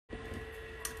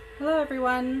Hello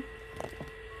everyone,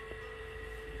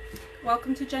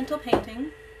 welcome to Gentle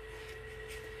Painting.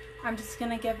 I'm just going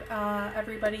to give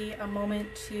everybody a moment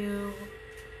to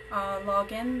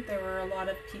log in. There were a lot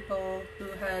of people who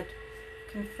had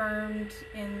confirmed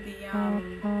in the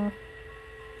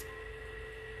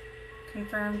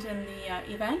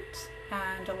event,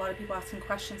 and a lot of people asking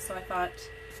questions, so I thought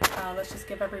let's just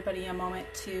give everybody a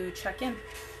moment to check in.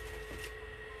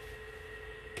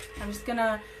 I'm just going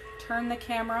to turn the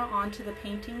camera onto the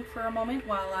painting for a moment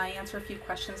while I answer a few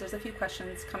questions. There's a few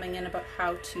questions coming in about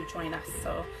how to join us,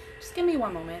 so just give me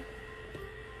one moment.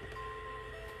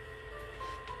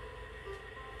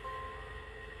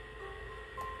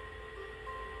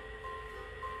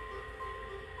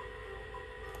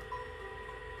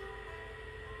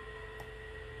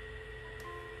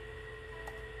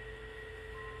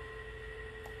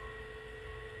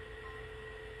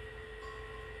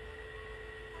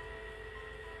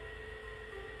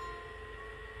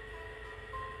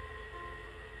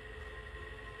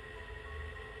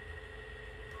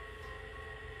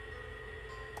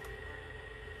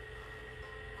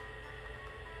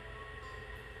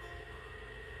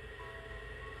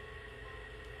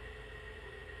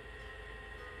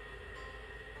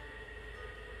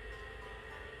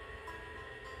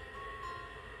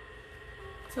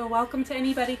 So welcome to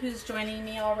anybody who's joining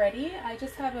me already. I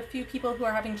just have a few people who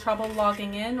are having trouble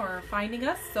logging in or finding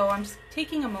us, so I'm just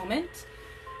taking a moment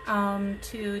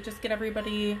to just get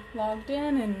everybody logged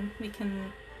in, and we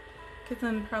can give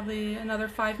them probably another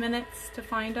 5 minutes to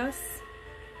find us.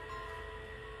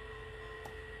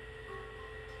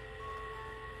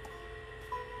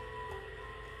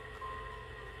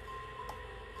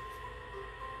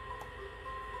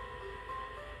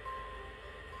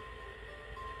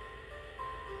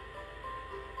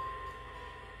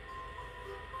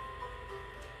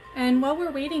 And while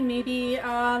we're waiting, maybe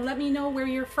let me know where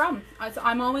you're from.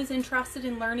 I'm always interested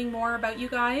in learning more about you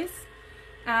guys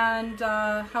and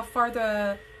how far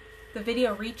the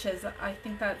video reaches. I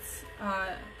think that's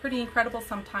pretty incredible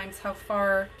sometimes how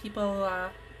far people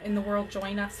in the world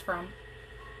join us from.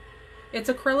 It's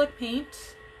acrylic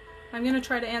paint. I'm going to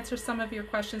try to answer some of your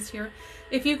questions here.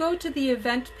 If you go to the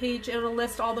event page, it'll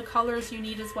list all the colors you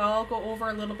need as well. I'll go over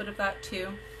a little bit of that too.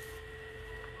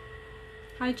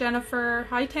 Hi Jennifer.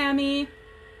 Hi Tammy.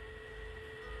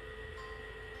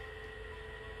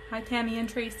 Hi Tammy and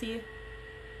Tracy.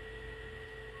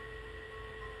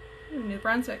 Ooh, New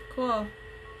Brunswick, cool.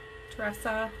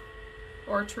 Teresa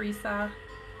or Teresa.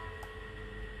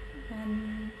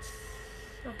 And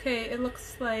okay, it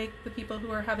looks like the people who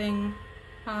are having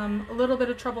a little bit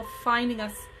of trouble finding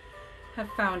us have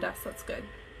found us. That's good.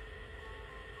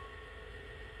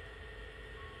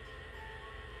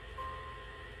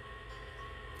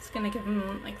 Gonna give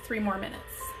them like 3 more minutes.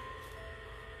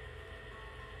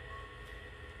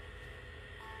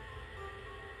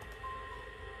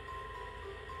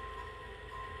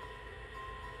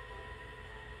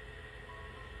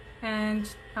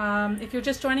 And if you're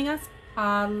just joining us,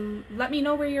 let me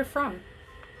know where you're from,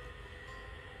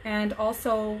 and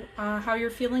also how you're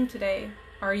feeling today.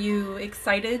 Are you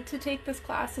excited to take this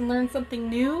class and learn something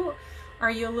new?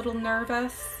 Are you a little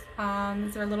nervous?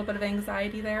 Is there a little bit of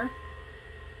anxiety there?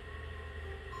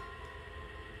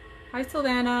 Hi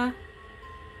Sylvana.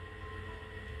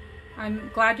 I'm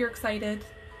glad you're excited.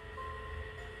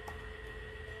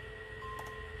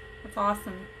 That's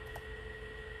awesome.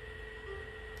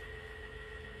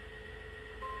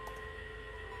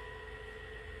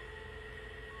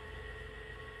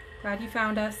 Glad you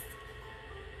found us.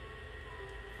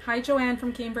 Hi Joanne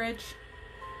from Cambridge.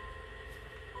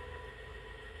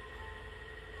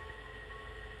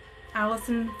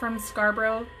 Allison from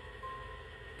Scarborough.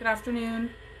 Good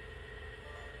afternoon.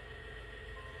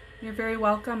 You're very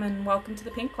welcome, and welcome to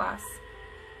the paint class.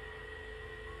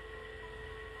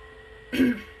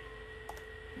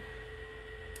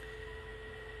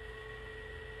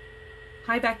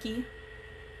 Hi Becky.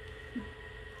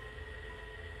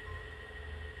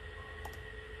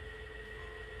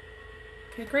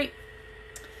 Okay, great.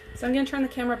 So I'm going to turn the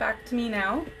camera back to me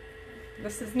now.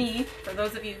 This is me, for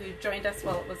those of you who joined us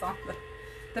while it was on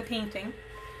the painting.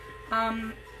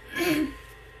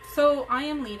 So I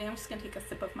am leading. I'm just going to take a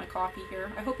sip of my coffee here.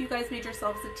 I hope you guys made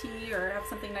yourselves a tea or have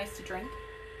something nice to drink.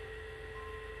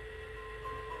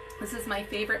 This is my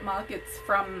favorite mug. It's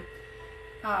from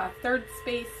Third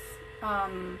Space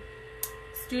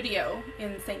Studio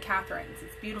in St. Catharines.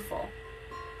 It's beautiful.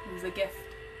 It was a gift.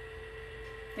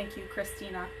 Thank you,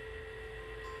 Christina.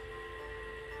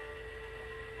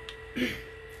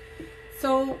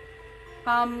 So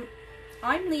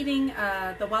I'm leading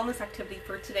the wellness activity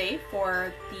for today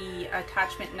for the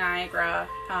Attachment Niagara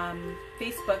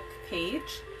Facebook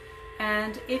page.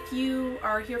 And if you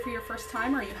are here for your first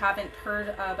time or you haven't heard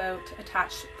about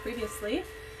Attach previously,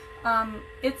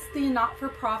 it's the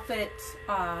not-for-profit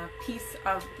piece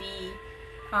of the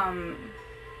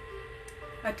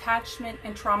Attachment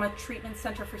and Trauma Treatment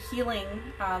Center for Healing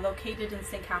located in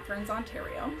St. Catharines,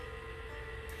 Ontario.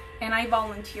 And I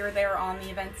volunteer there on the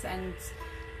events and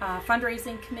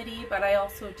fundraising committee, but I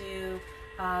also do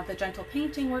the gentle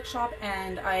painting workshop,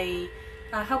 and I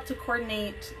help to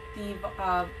coordinate the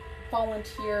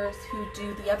volunteers who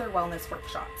do the other wellness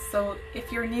workshops. So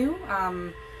if you're new,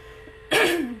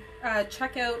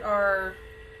 check out our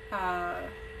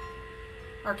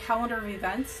calendar of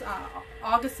events.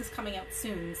 August is coming out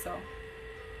soon, so,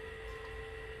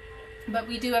 but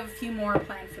we do have a few more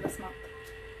planned for this month.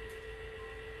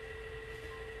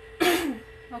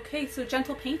 Okay, so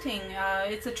gentle painting.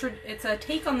 It's a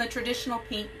take on the traditional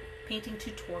painting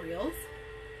tutorials.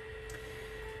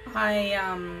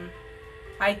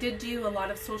 I did do a lot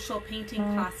of social painting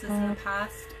classes in the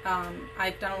past.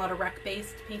 I've done a lot of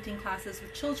rec-based painting classes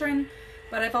with children,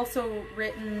 but I've also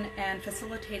written and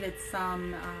facilitated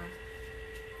some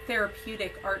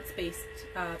therapeutic arts-based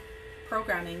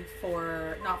programming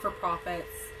for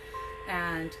not-for-profits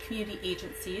and community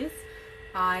agencies.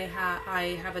 I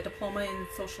have a diploma in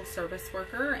social service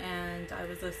worker, and I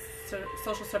was a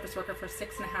social service worker for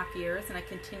 6.5 years, and I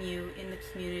continue in the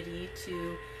community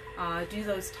to do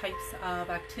those types of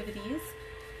activities.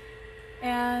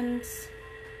 And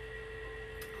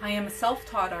I am a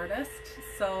self-taught artist,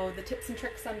 so the tips and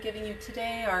tricks I'm giving you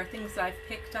today are things that I've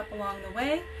picked up along the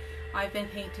way. I've been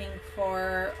painting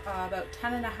for about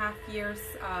 10.5 years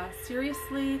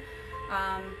seriously,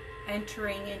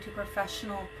 entering into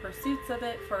professional pursuits of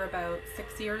it for about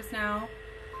 6 years now.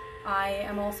 I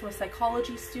am also a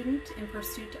psychology student in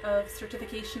pursuit of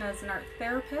certification as an art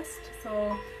therapist.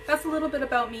 So that's a little bit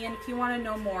about me, and if you want to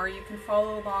know more, you can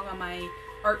follow along on my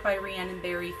Art by Rhiannon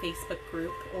Barry Facebook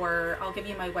group, or I'll give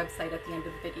you my website at the end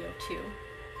of the video too.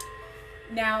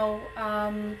 Now,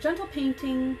 gentle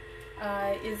painting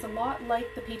is a lot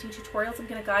like the painting tutorials I'm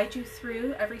going to guide you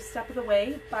through every step of the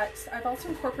way, but I've also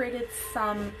incorporated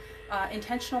some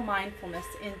intentional mindfulness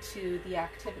into the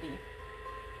activity.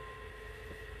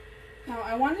 Now,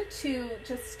 I wanted to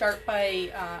just start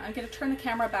by, I'm going to turn the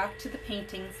camera back to the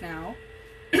paintings now.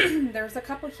 There's a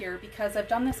couple here because I've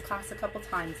done this class a couple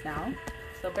times now,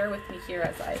 so bear with me here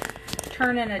as I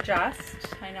turn and adjust.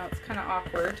 I know it's kind of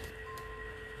awkward.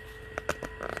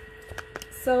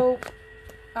 So,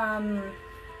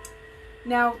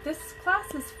 now this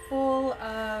class is full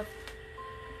of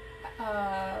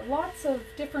lots of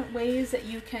different ways that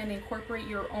you can incorporate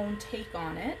your own take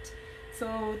on it.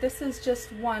 So this is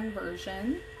just one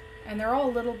version, and they're all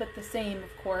a little bit the same,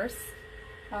 of course,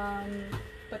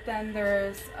 but then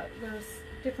there's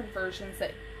different versions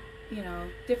that, you know,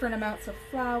 different amounts of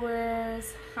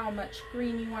flowers, how much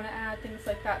green you want to add, things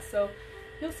like that. So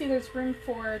you'll see there's room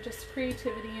for just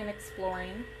creativity and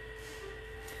exploring.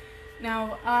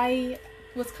 Now, I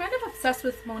was kind of obsessed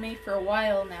with Monet for a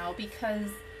while now because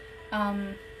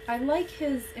I like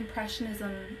his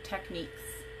Impressionism techniques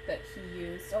that he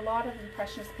used. A lot of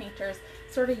Impressionist painters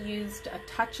sort of used a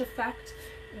touch effect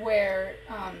where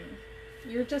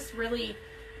you're just really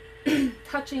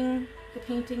touching the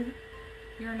painting.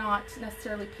 You're not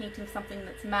necessarily painting something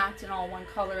that's matte in all one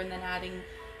color and then adding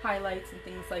highlights and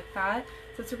things like that.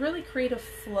 So it's a really creative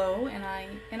flow, and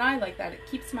I like that. It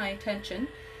keeps my attention.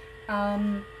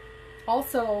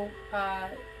 Also,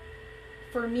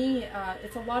 for me,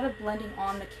 it's a lot of blending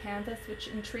on the canvas, which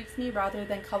intrigues me rather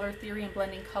than color theory and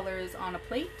blending colors on a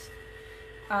plate.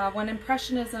 When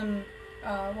Impressionism,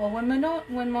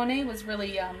 when Monet was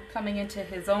really coming into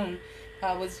his own,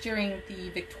 was during the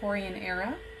Victorian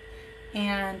era,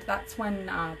 and that's when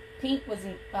paint was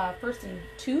first in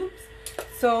tubes.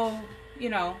 So, you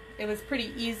know, it was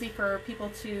pretty easy for people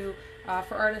to,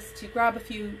 for artists to grab a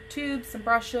few tubes, some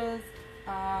brushes,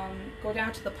 go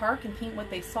down to the park and paint what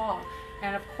they saw.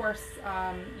 And of course,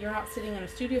 you're not sitting in a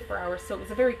studio for hours, so it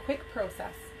was a very quick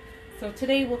process. So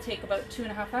today will take about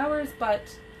 2.5 hours, but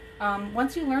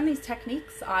once you learn these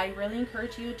techniques, I really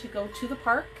encourage you to go to the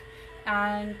park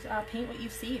and paint what you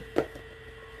see.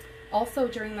 Also,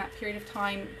 during that period of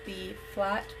time, the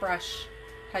flat brush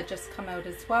had just come out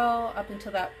as well. Up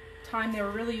until that time, they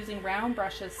were really using round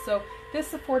brushes, so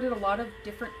this afforded a lot of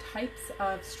different types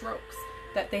of strokes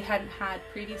that they hadn't had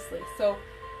previously. So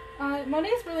Monet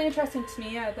is really interesting to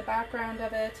me, the background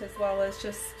of it, as well as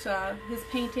just his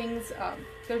paintings.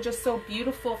 They're just so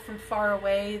beautiful from far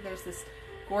away. There's this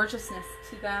gorgeousness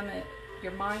to them.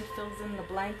 your mind fills in the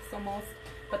blanks almost.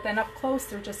 But then up close,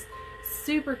 they're just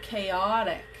super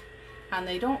chaotic and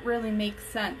they don't really make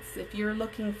sense. If you're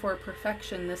looking for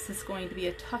perfection, this is going to be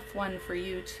a tough one for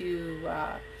you to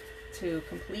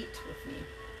complete with me.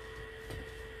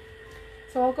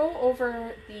 So I'll go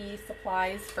over the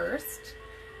supplies first.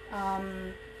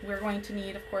 We're going to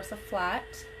need, of course, a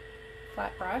flat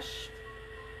brush,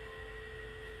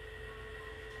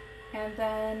 and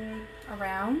then a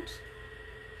round.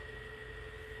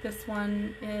 This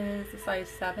one is a size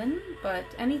 7, but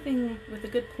anything with a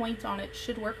good point on it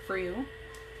should work for you.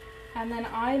 And then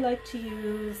I like to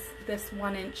use this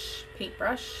 1-inch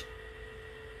paintbrush,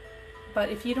 but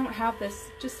if you don't have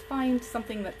this, just find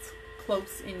something that's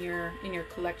close in your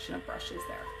collection of brushes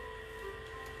there.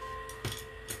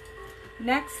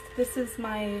 Next, this is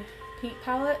my paint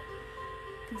palette.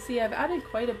 You can see I've added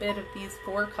quite a bit of these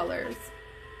 4 colors.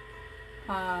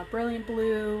 Brilliant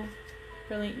blue,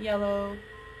 brilliant yellow,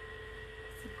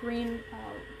 green,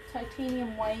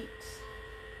 titanium white,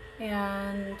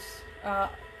 and a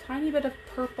tiny bit of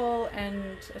purple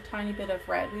and a tiny bit of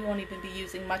red. We won't even be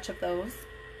using much of those.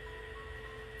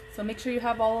 So make sure you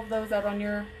have all of those out on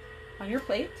your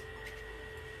plate.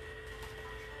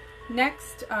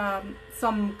 Next,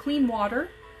 some clean water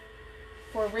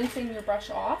for rinsing your brush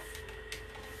off,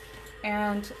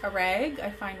 and a rag. I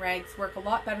find rags work a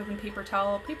lot better than paper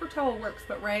towel. Paper towel works,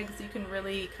 but rags you can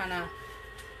really kind of,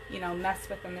 you know, mess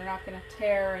with them. They're not going to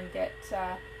tear and get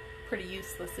pretty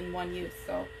useless in one use.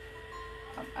 So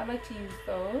I like to use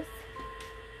those.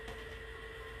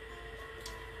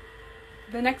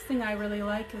 The next thing I really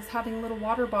like is having a little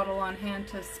water bottle on hand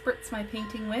to spritz my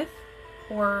painting with,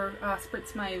 or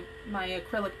spritz my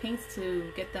acrylic paints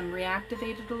to get them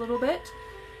reactivated a little bit.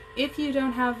 If you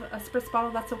don't have a spritz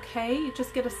bottle, that's okay. You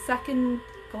just get a second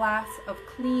glass of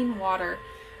clean water.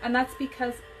 And that's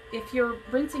because if you're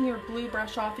rinsing your blue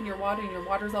brush off in your water and your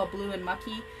water's all blue and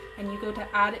mucky, and you go to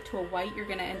add it to a white, you're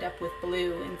going to end up with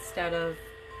blue instead of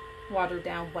watered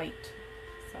down white.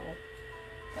 So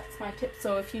that's my tip.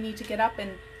 So if you need to get up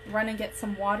and run and get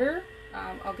some water,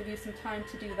 I'll give you some time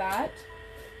to do that.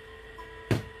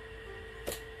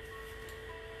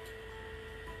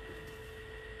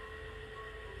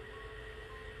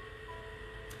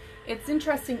 It's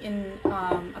interesting in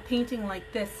a painting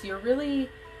like this, you're going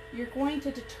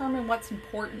to determine what's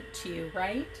important to you,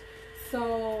 right?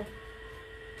 So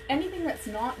anything that's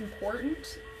not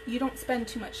important, you don't spend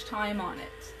too much time on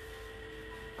it.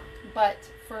 But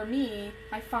for me,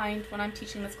 I find when I'm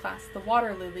teaching this class, the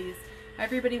water lilies,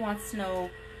 everybody wants to know,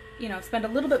 you know, spend a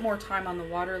little bit more time on the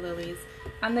water lilies.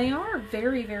 And they are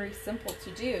very, very simple to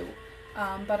do.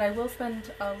 But I will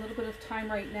spend a little bit of time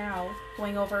right now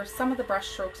going over some of the brush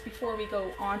strokes before we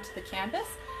go onto the canvas.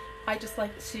 I just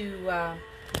like to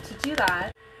do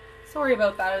that. Sorry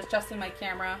about that, I was adjusting my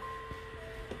camera.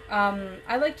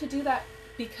 I like to do that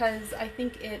because I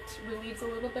think it relieves a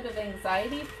little bit of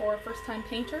anxiety for first-time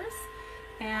painters.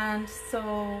 And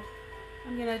so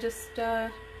I'm gonna just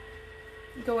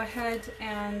go ahead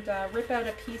and rip out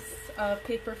a piece of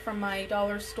paper from my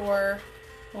dollar store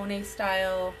Monet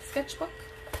style sketchbook.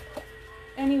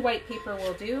 Any white paper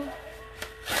will do.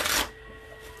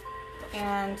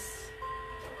 And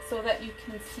so that you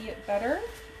can see it better,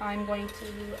 I'm going to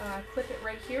clip it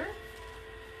right here.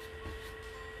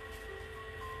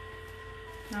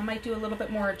 I might do a little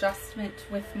bit more adjustment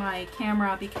with my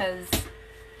camera because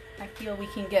I feel we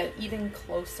can get even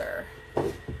closer.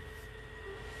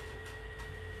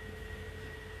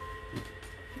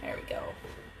 There we go.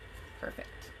 Perfect.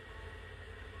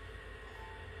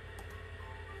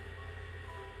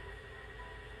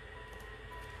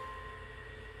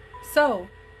 So,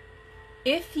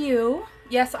 if you,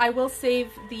 yes, I will save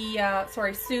the,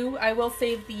 sorry, Sue, I will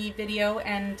save the video,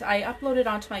 and I upload it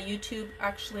onto my YouTube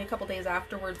actually a couple days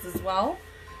afterwards as well.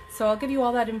 So I'll give you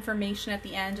all that information at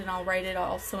the end, and I'll write it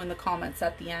also in the comments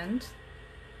at the end.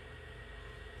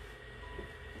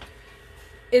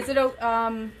 Is it,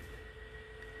 are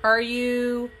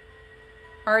you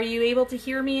able to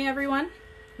hear me, everyone?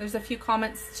 There's a few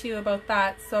comments too about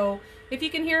that. So if you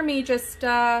can hear me, just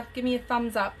give me a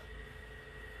thumbs up.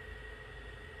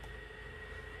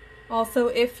 Also,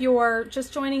 if you're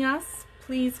just joining us,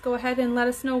 please go ahead and let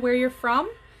us know where you're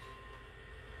from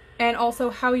and also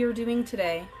how you're doing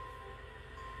today.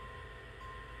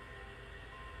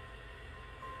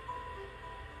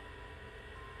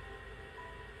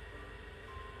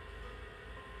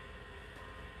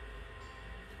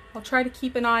 I'll try to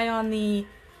keep an eye on the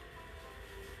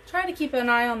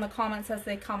comments as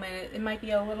they come in. It might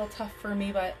be a little tough for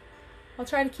me, but I'll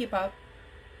try to keep up.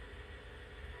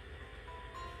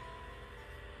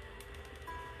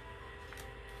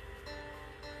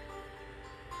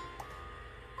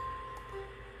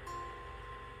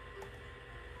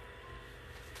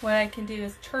 what I can do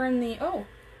is turn the, oh,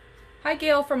 hi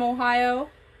Gail from Ohio.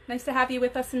 Nice to have you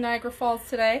with us in Niagara Falls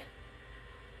today.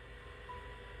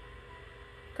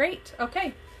 Great,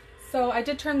 okay. So I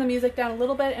did turn the music down a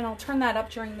little bit, and I'll turn that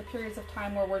up during the periods of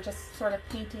time where we're just sort of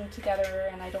painting together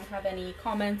and I don't have any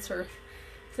comments or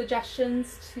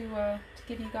suggestions to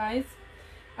give you guys.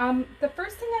 The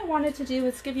first thing I wanted to do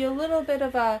is give you a little bit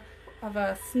of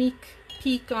a sneak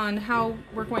peek on how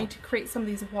we're going to create some of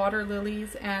these water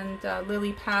lilies and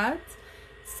lily pads.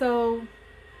 So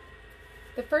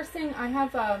the first thing, I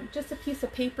have just a piece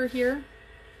of paper here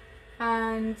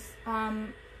and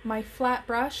my flat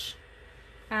brush,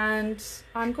 and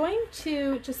I'm going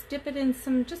to just dip it in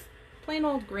some just plain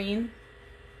old green.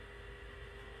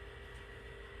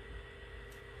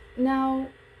 Now,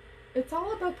 it's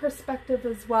all about perspective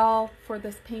as well for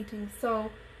this painting.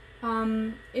 So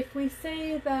if we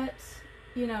say that,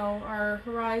 you know, our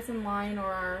horizon line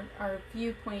or our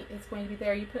viewpoint is going to be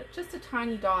there, you put just a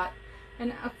tiny dot,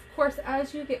 and of course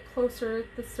as you get closer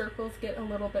the circles get a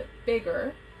little bit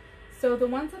bigger. So the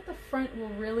ones at the front will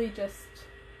really just,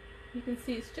 you can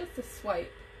see it's just a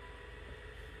swipe.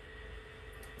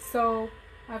 So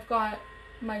I've got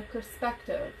my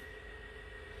perspective.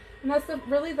 And that's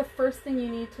really the first thing you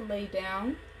need to lay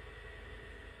down,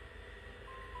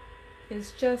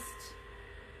 is just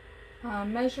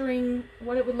measuring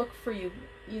what it would look for you.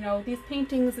 You know, these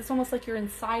paintings, it's almost like you're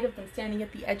inside of them, standing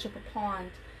at the edge of a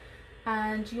pond.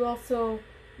 And you also,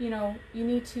 you know, you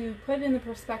need to put it in the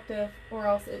perspective, or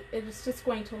else it is just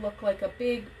going to look like a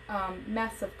big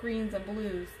mess of greens and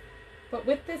blues. But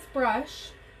with this brush,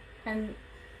 and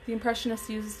the Impressionists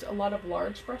used a lot of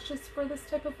large brushes for this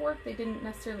type of work. They didn't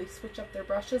necessarily switch up their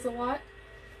brushes a lot.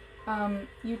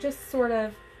 You just sort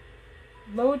of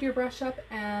load your brush up,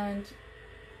 and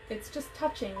it's just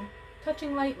touching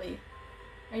lightly.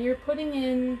 And you're putting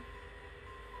in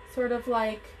sort of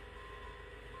like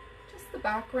just the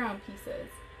background pieces.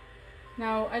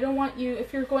 Now, I don't want you,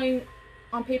 if you're going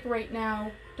on paper right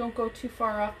now, don't go too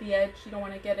far off the edge. You don't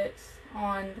want to get it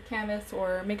on the canvas,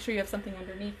 or make sure you have something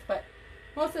underneath. But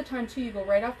most of the time too, you go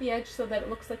right off the edge so that it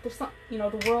looks like there's some, you know,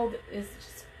 the world is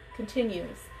just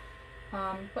continues.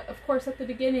 But of course at the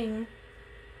beginning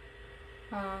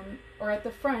or at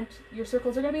the front, your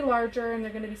circles are going to be larger and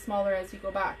they're going to be smaller as you go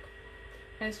back.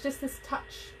 And it's just this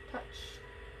touch.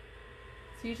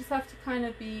 So you just have to kind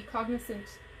of be cognizant.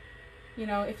 You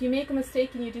know, if you make a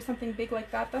mistake and you do something big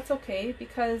like that, that's okay,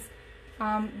 because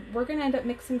we're going to end up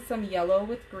mixing some yellow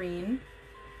with green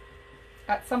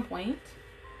at some point.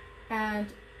 And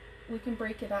we can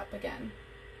break it up again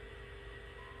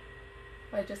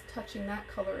by just touching that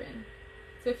color in.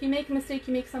 So if you make a mistake,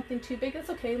 you make something too big, it's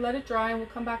okay, let it dry and we'll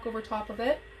come back over top of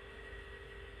it.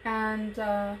 And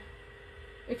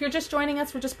if you're just joining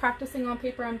us, we're just practicing on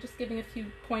paper. I'm just giving a few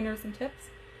pointers and tips.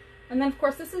 And then of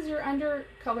course this is your under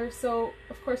color, so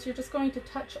of course you're just going to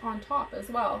touch on top as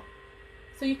well.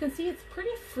 So you can see it's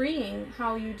pretty freeing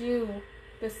how you do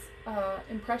this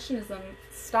Impressionism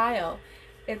style.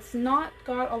 It's not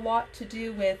got a lot to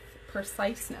do with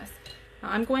preciseness.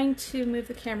 Now I'm going to move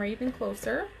the camera even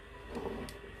closer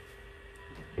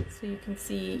so you can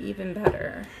see even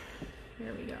better.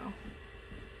 Here we go.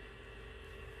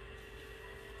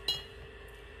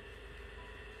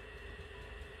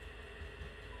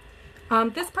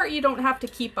 This part you don't have to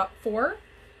keep up for,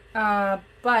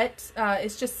 but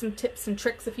it's just some tips and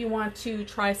tricks. If you want to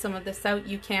try some of this out,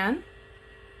 you can.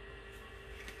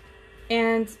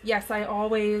 And yes, I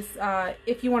always,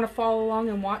 if you want to follow along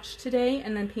and watch today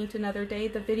and then paint another day,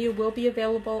 the video will be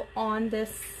available on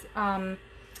this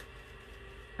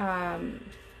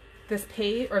this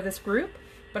page or this group,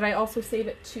 but I also save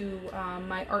it to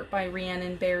my Art by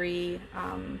Rhiannon Barry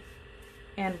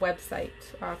and website,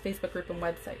 Facebook group and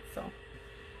website. So,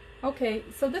 okay,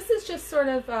 so this is just sort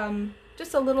of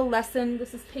just a little lesson.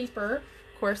 This is paper,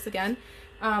 of course, again.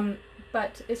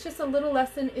 But it's just a little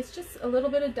lesson. It's just a little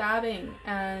bit of dabbing,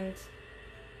 and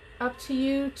up to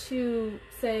you to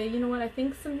say, you know what, I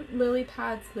think some lily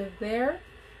pads live there.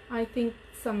 I think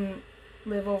some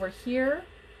live over here.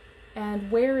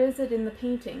 And where is it in the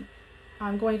painting?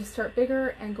 I'm going to start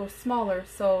bigger and go smaller.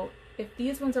 So if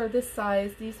these ones are this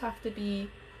size, these have to be,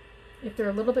 if they're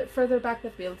a little bit further back, they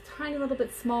have to be a tiny little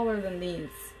bit smaller than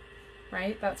these,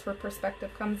 right? That's where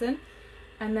perspective comes in.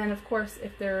 And then of course,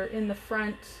 if they're in the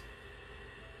front,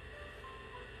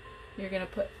 you're going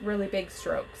to put really big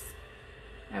strokes,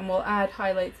 and we'll add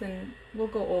highlights and we'll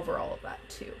go over all of that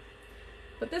too.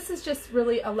 But this is just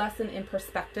really a lesson in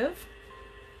perspective.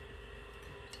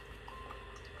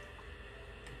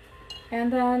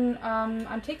 And then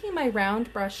I'm taking my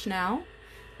round brush now,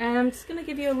 and I'm just going to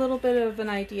give you a little bit of an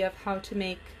idea of how to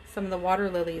make some of the water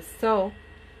lilies. So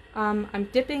I'm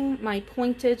dipping my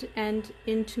pointed end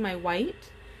into my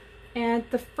white, and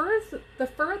the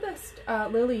furthest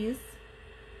lilies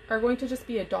are going to just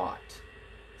be a dot.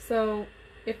 So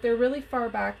if they're really far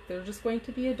back, they're just going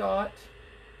to be a dot.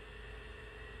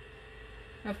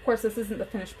 Now, of course, this isn't the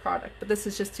finished product, but this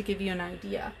is just to give you an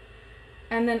idea.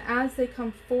 And then as they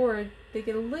come forward, they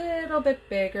get a little bit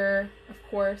bigger, of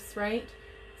course, right?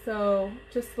 So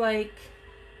just like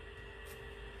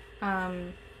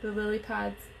the lily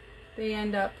pads, they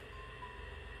end up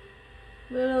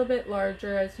a little bit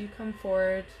larger as you come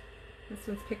forward. This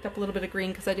one's picked up a little bit of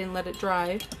green because I didn't let it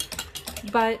dry.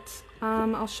 But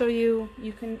I'll show you,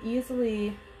 you can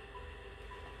easily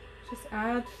just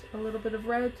add a little bit of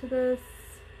red to this.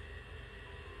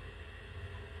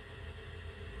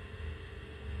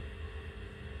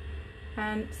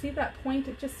 And see that point?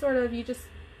 It just sort of, you just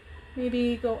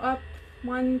maybe go up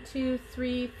 1, 2,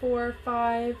 3, 4,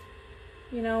 5,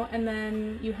 you know, and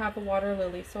then you have a water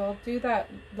lily. So I'll do that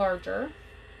larger.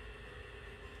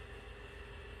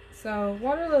 So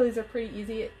water lilies are pretty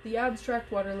easy, the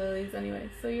abstract water lilies anyway.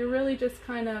 So you're really just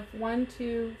kind of 1,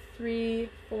 2, 3,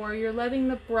 4. You're letting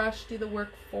the brush do the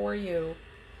work for you.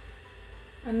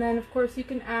 And then of course you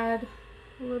can add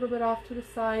a little bit off to the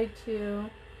side too.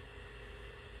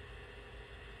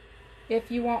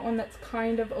 If you want one that's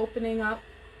kind of opening up,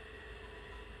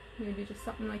 maybe just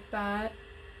something like that.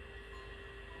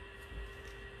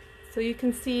 So you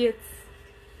can see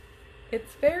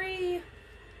it's very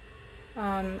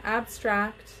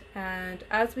abstract, and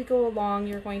as we go along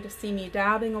you're going to see me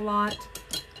dabbing a lot.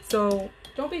 So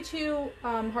don't be too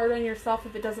hard on yourself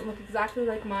if it doesn't look exactly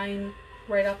like mine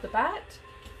right off the bat.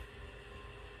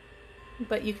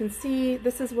 But you can see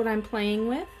this is what I'm playing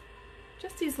with.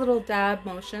 Just these little dab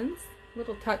motions,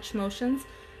 little touch motions.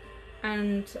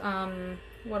 And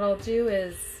what I'll do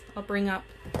is I'll bring up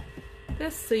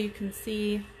this so you can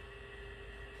see.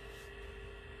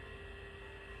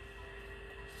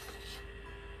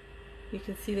 You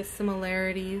can see the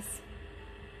similarities,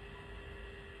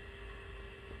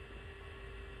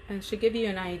 and it should give you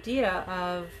an idea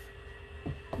of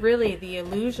really the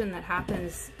illusion that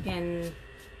happens in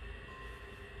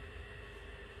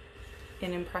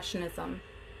Impressionism.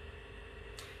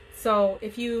 So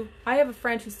if I have a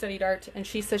friend who studied art, and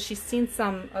she says she's seen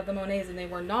some of the Monets and they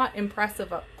were not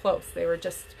impressive up close. They were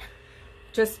just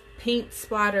paint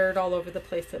splattered all over the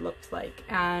place, it looked like.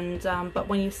 And but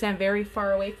when you stand very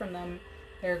far away from them,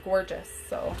 they're gorgeous.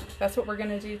 So that's what we're going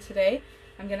to do today.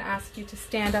 I'm going to ask you to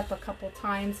stand up a couple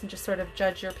times and just sort of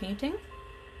judge your painting.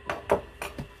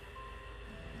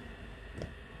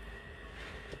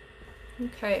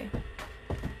 Okay.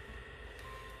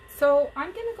 So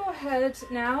I'm going to go ahead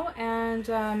now and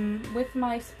with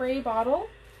my spray bottle,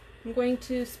 I'm going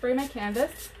to spray my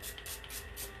canvas.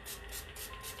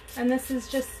 And this is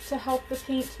just to help the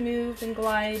paint move and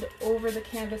glide over the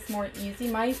canvas more easy.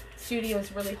 My studio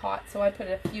is really hot, so I put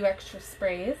a few extra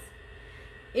sprays.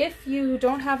 If you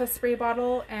don't have a spray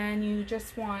bottle and you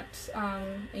just want,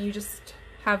 and you just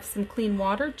have some clean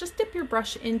water, just dip your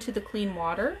brush into the clean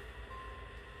water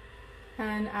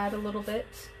and add a little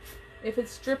bit. If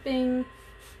it's dripping,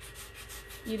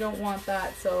 you don't want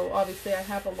that, so obviously I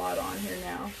have a lot on here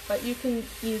now, but you can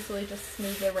easily just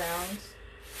smooth it around.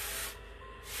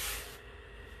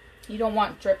 You don't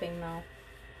want dripping though.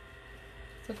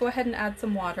 So go ahead and add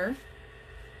some water.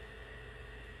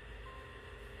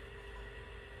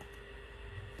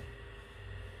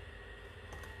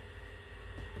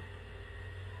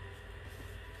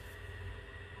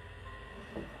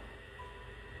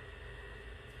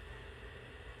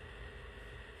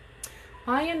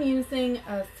 I am using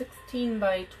a 16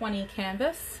 by 20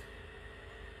 canvas.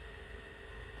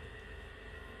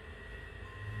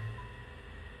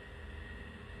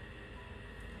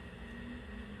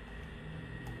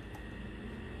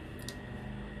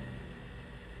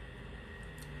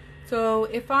 So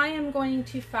if I am going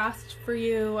too fast for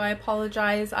you, I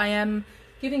apologize. I am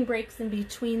giving breaks in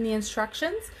between the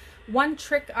instructions. One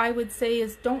trick I would say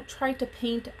is don't try to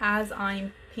paint as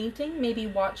I'm painting. Maybe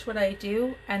watch what I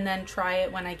do and then try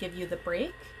it when I give you the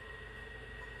break.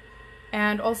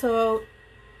 And also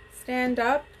stand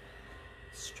up,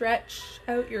 stretch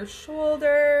out your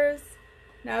shoulders.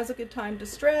 Now's a good time to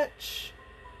stretch.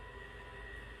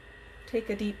 Take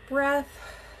a deep breath,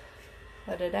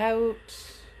 let it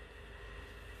out.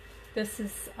 This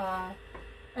is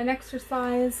an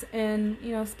exercise in,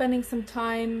 spending some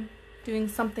time doing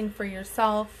something for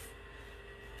yourself.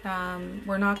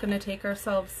 We're not going to take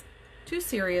ourselves too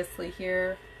seriously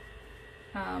here.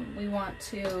 We want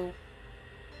to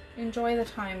enjoy the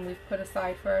time we've put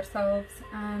aside for ourselves,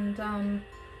 and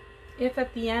If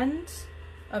at the end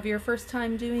of your first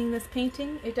time doing this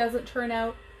painting, it doesn't turn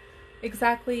out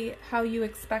exactly how you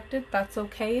expected, that's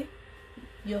okay.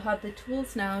 You'll have the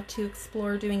tools now to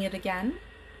explore doing it again.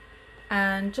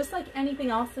 And just like anything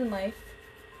else in life,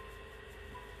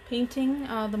 painting,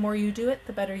 the more you do it,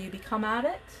 the better you become at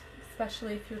it,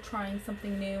 especially if you're trying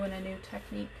something new and a new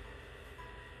technique.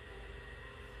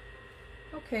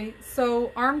 Okay,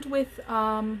 so armed with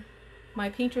my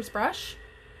painter's brush,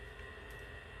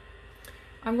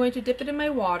 I'm going to dip it in my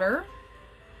water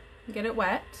and get it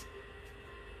wet.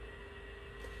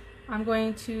 I'm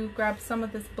going to grab some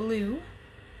of this blue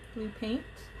paint,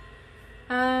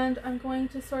 and I'm going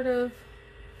to sort of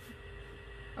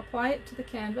apply it to the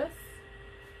canvas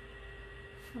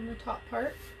on the top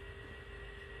part.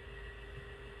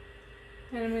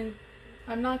 And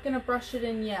I'm not going to brush it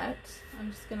in yet. I'm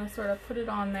just going to sort of put it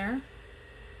on there.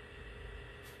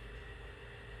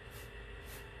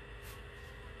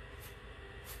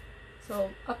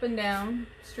 So up and down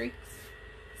streaks.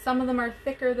 Some of them are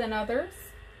thicker than others.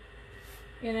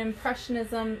 In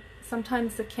Impressionism,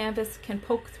 sometimes the canvas can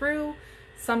poke through.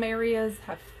 Some areas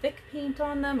have thick paint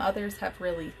on them, others have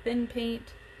really thin paint.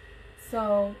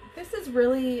 So this is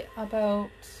really about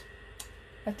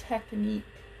a technique.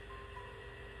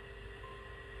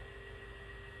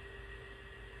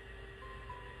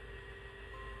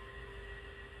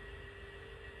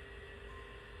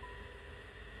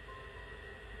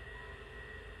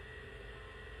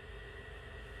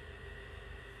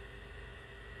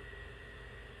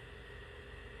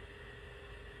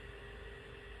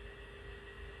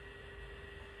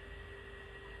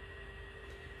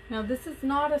 Now this is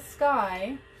not a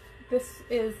sky. This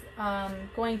is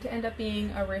going to end up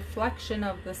being a reflection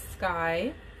of the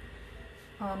sky.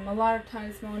 A lot of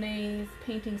times Monet's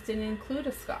paintings didn't include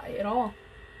a sky at all.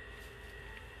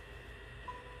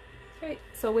 Okay,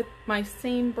 so with my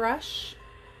same brush,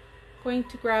 I'm going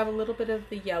to grab a little bit of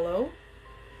the yellow.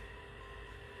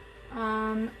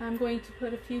 I'm going to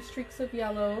put a few streaks of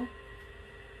yellow.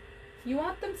 You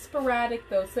want them sporadic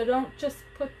though, so don't just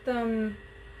put them,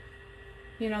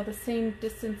 you know, the same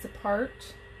distance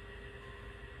apart,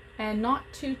 and not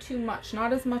too much,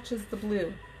 not as much as the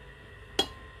blue.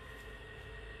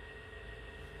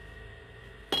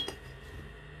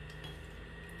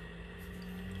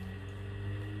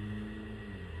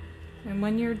 And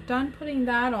when you're done putting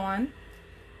that on,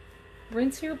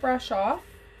 rinse your brush off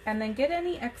and then get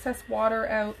any excess water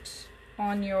out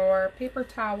on your paper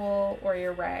towel or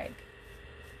your rag.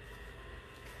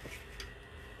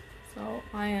 So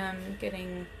I am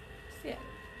getting, yeah,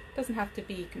 it doesn't have to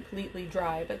be completely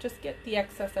dry, but just get the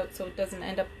excess out so it doesn't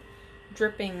end up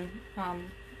dripping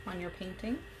on your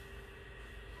painting.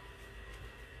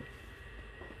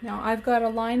 Now I've got a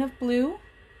line of blue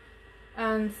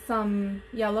and some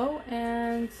yellow,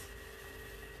 and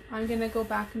I'm going to go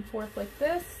back and forth like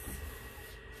this.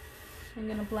 I'm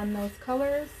going to blend those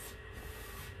colors,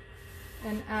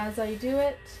 and as I do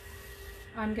it,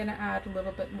 I'm going to add a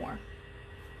little bit more.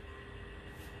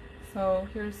 So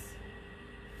here's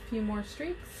a few more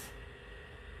streaks.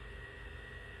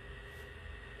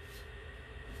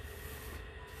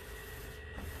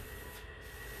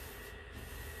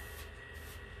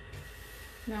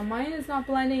 Now mine is not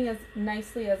blending as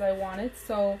nicely as I wanted,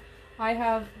 so I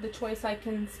have the choice. I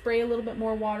can spray a little bit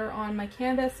more water on my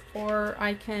canvas, or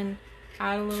I can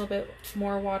add a little bit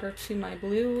more water to my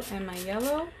blue and my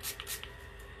yellow.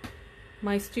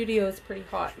 My studio is pretty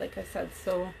hot, like I said,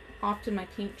 so often my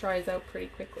paint dries out pretty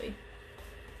quickly.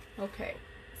 Okay,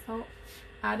 so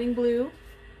adding blue.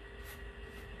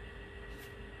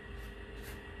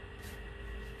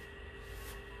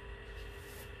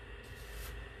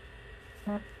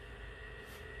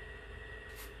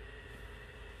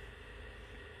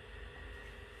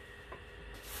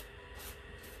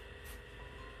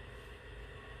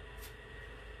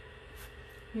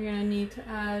 You're going to need to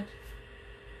add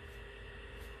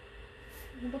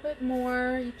a little bit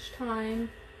more each time.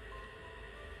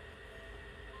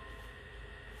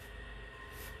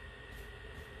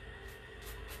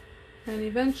 And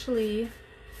eventually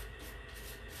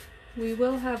we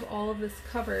will have all of this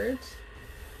covered.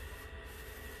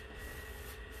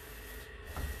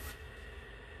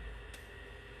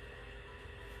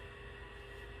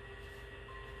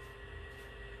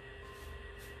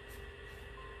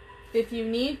 If you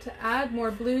need to add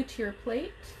more blue to your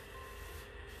plate,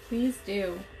 please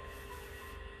do.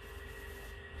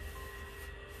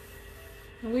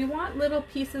 And we want little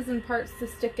pieces and parts to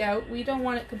stick out. We don't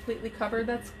want it completely covered.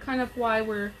 That's kind of why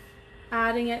we're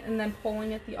adding it and then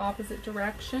pulling it the opposite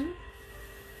direction.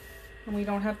 And we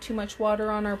don't have too much water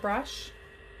on our brush.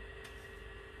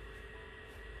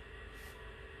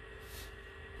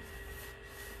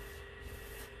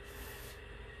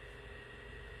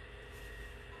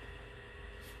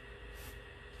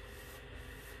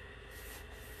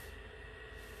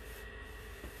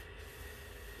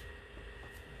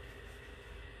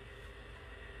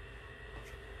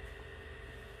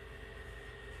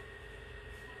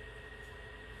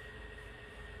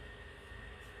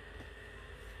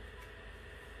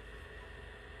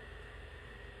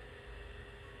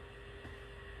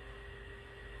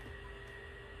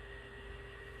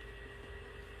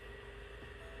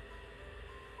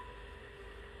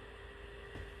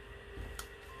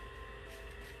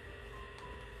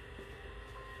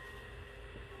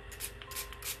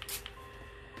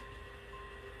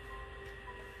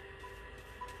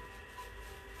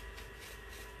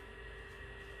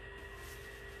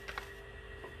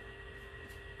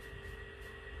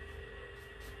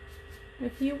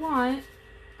 If you want,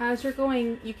 as you're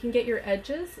going, you can get your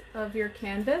edges of your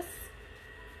canvas.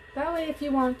 That way, if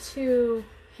you want to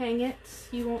hang it,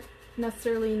 you won't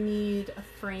necessarily need a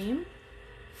frame.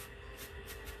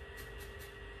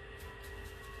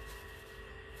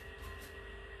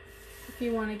 If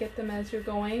you want to get them as you're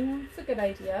going, it's a good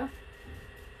idea.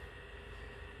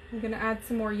 I'm going to add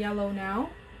some more yellow now.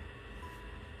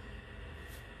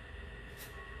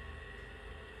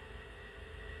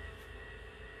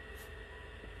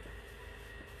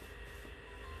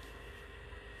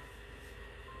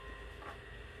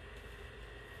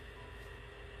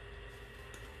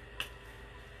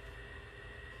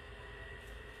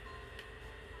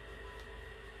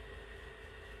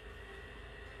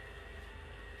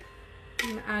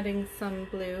 I'm adding some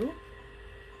blue.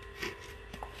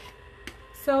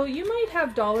 So you might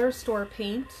have dollar store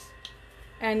paint,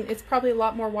 and it's probably a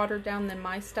lot more watered down than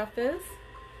my stuff is.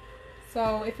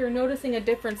 So if you're noticing a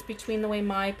difference between the way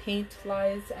my paint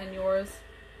lies and yours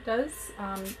does,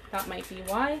 that might be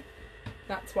why.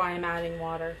 That's why I'm adding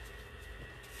water.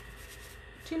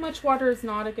 Too much water is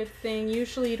not a good thing.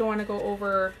 Usually you don't want to go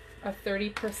over a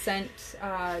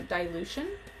 30% dilution,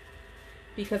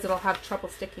 because it'll have trouble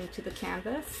sticking to the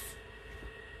canvas.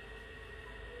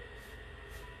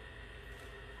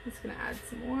 I'm just gonna add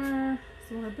some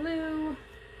more blue.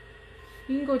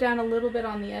 You can go down a little bit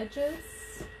on the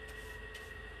edges.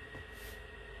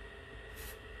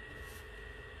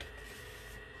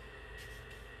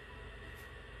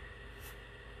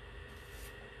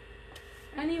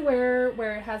 Anywhere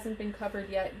where it hasn't been covered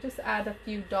yet, just add a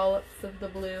few dollops of the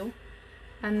blue,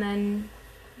 and then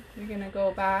you're gonna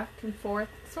go back and forth,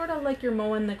 sort of like you're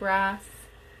mowing the grass.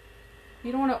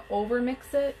 You don't want to over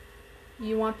mix it.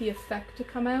 You want the effect to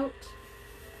come out.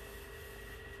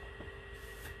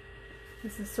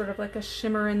 This is sort of like a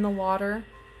shimmer in the water.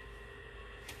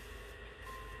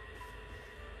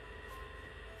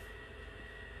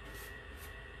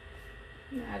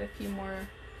 I'm gonna add a few more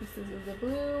pieces of the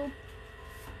blue.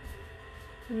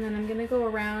 And then I'm gonna go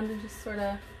around and just sort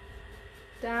of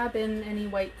dab in any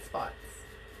white spots.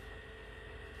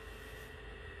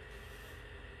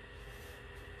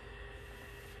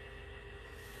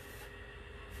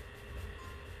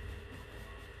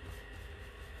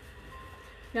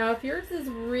 Now, if yours is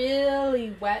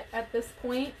really wet at this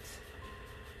point,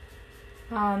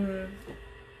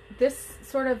 this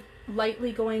sort of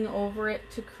lightly going over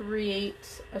it to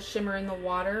create a shimmer in the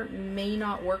water may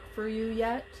not work for you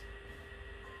yet.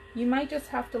 You might just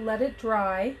have to let it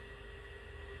dry,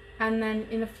 and then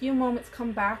in a few moments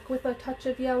come back with a touch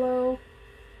of yellow,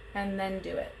 and then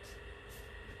do it.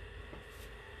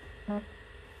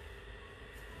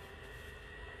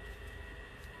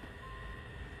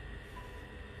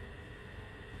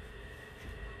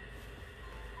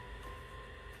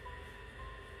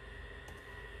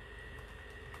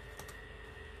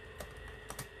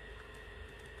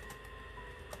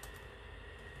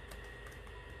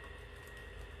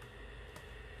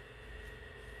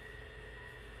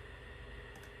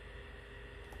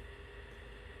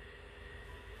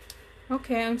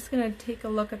 Okay, I'm just going to take a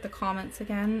look at the comments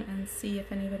again and see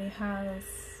if anybody has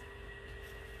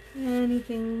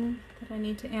anything that I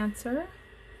need to answer.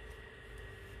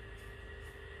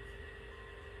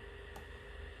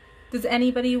 Does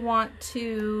anybody want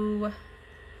to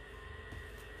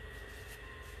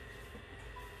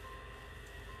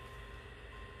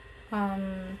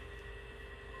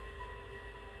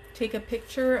take a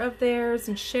picture of theirs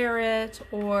and share it,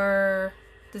 or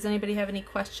does anybody have any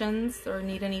questions or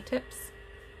need any tips?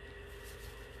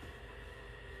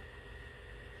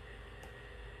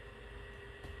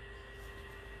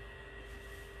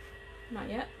 Not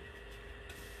yet.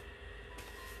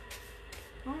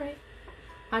 All right.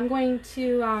 I'm going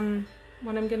to,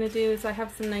 what I'm going to do is I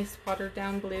have some nice watered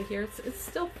down blue here. It's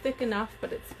still thick enough,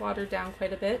 but it's watered down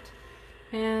quite a bit.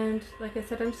 And like I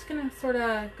said, I'm just going to sort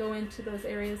of go into those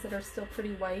areas that are still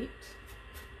pretty white.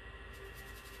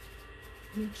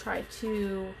 And try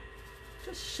to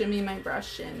just shimmy my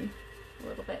brush in a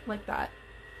little bit like that.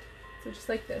 So just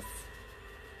like this.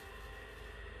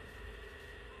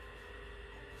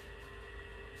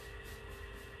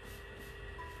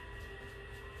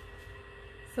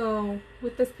 So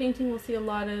with this painting, we'll see a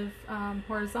lot of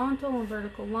horizontal and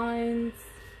vertical lines.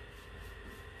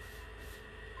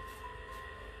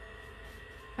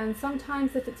 And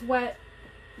sometimes if it's wet,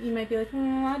 you might be like,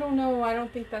 I don't know, I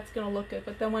don't think that's going to look good.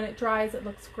 But then when it dries, it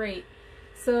looks great.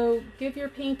 So give your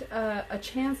paint a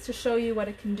chance to show you what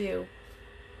it can do.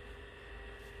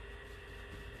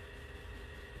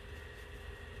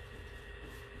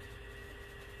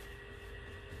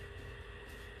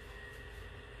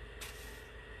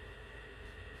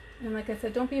 And like I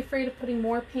said, don't be afraid of putting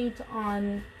more paint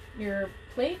on your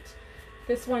plate.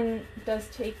 This one does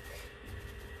take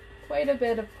quite a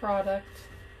bit of product.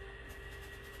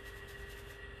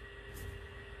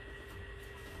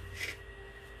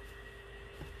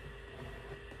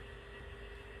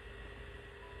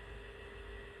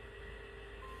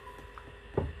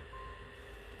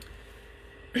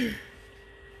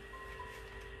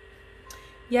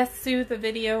 Yes, Sue, the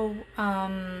video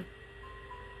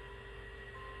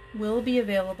will be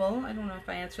available. I don't know if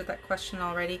I answered that question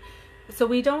already. So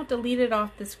we don't delete it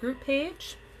off this group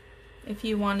page if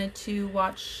you wanted to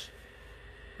watch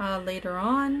later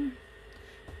on.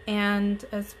 And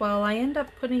as well, I end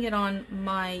up putting it on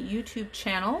my YouTube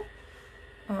channel,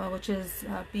 which is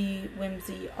Be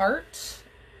Whimsy Art,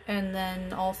 and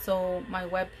then also my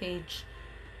webpage,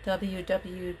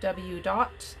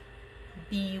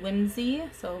 www.bewhimsy,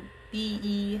 so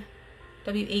BEWHIMI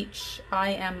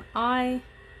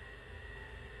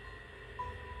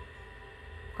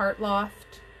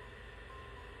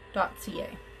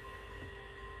artloft.ca.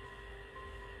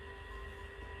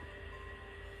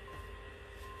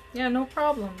 Yeah, no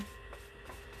problem.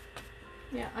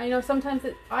 Yeah, I know sometimes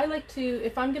I like to,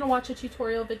 if I'm going to watch a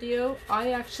tutorial video,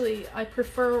 I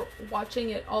prefer watching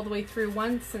it all the way through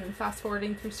once and fast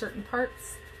forwarding through certain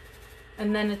parts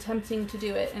and then attempting to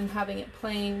do it and having it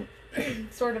playing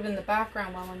sort of in the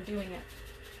background while I'm doing it.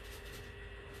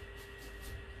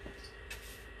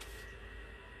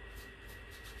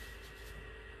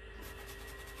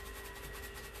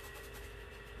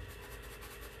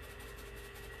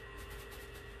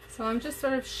 So I'm just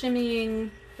sort of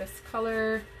shimmying this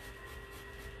color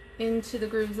into the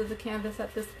grooves of the canvas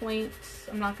at this point.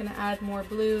 I'm not going to add more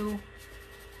blue,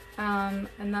 and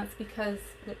that's because,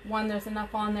 one, there's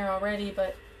enough on there already,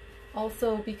 but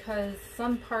also because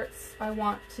some parts I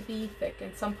want to be thick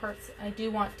and some parts I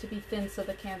do want to be thin, so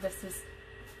the canvas is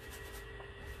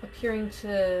appearing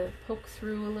to poke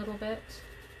through a little bit.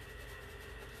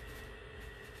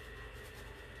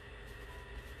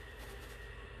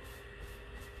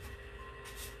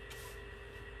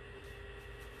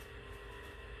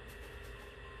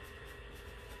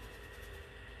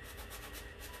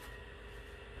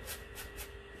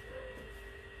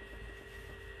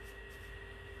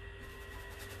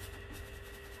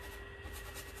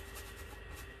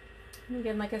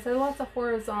 Again, like I said, lots of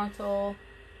horizontal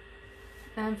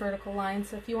and vertical lines,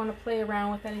 so if you want to play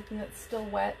around with anything that's still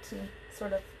wet and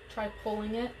sort of try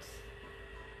pulling it,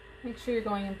 make sure you're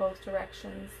going in both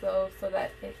directions though, so that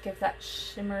it gives that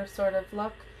shimmer sort of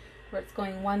look where it's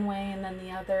going one way and then the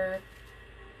other.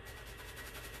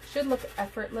 Should look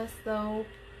effortless though.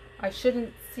 I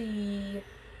shouldn't see,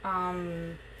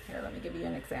 here, let me give you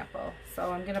an example.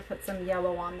 So I'm going to put some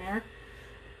yellow on there.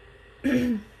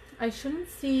 I shouldn't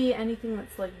see anything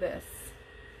that's like this.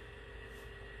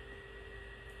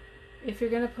 If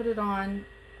you're going to put it on,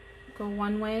 go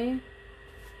one way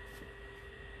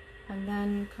and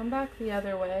then come back the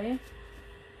other way.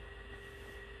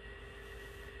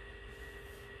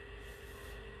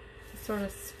 Sort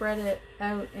of spread it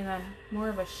out in a more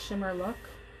of a shimmer look.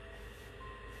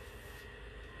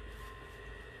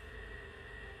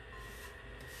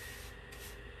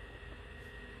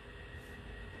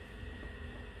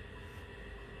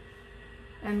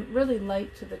 And really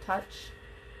light to the touch.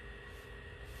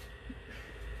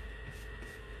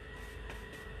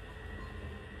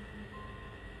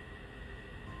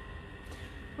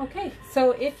 Okay,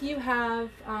 so if you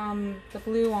have the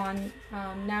blue on,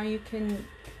 now you can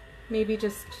maybe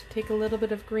just take a little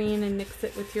bit of green and mix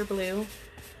it with your blue.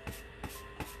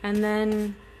 And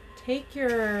then take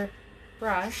your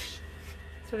brush,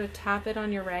 sort of tap it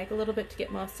on your rag a little bit to get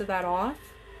most of that off.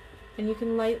 And you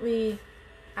can lightly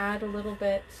add a little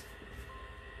bit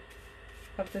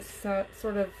of this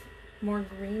sort of more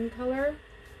green color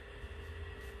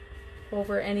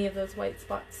over any of those white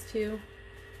spots too.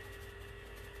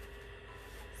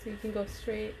 So you can go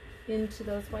straight into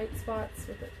those white spots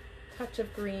with a touch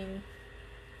of green.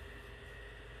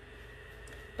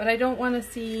 But I don't want to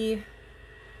see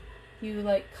you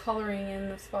like coloring in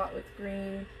the spot with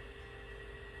green.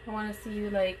 I want to see you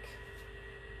like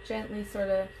gently sort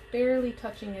of barely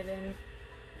touching it in.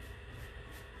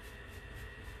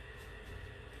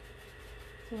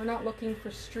 So we're not looking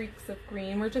for streaks of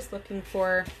green, we're just looking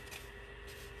for,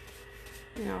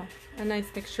 you know, a nice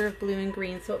mixture of blue and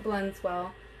green so it blends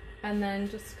well. And then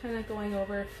just kind of going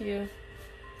over a few.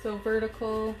 So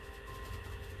vertical.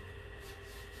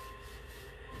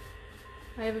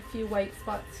 I have a few white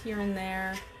spots here and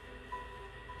there.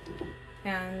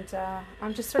 And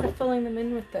I'm just sort of filling them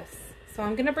in with this. So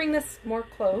I'm going to bring this more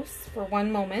close for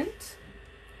one moment.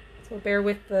 So bear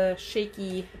with the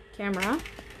shaky camera.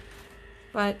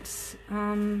 But let's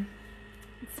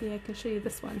see, I can show you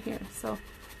this one here. So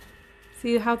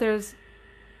see how there's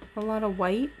a lot of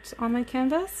white on my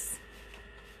canvas?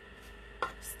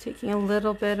 Just taking a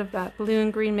little bit of that blue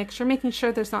and green mixture, making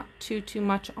sure there's not too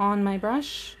much on my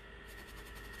brush.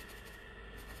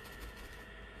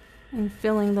 And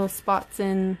filling those spots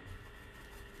in.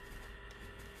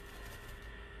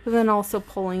 But then also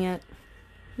pulling it.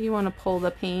 You want to pull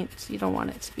the paint. You don't want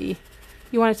it to be,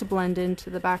 you want it to blend into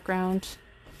the background.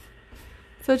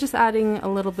 So just adding a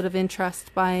little bit of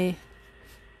interest by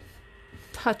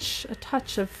a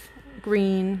touch of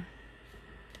green.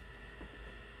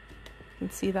 You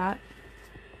can see that.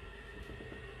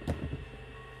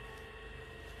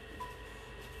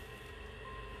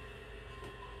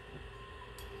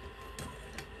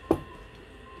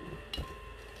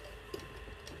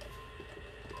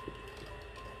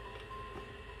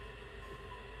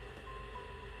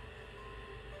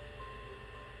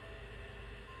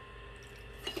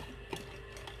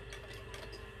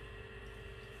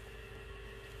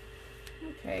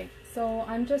 Okay, so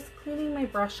I'm just cleaning my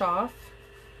brush off.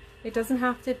 It doesn't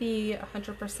have to be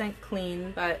 100%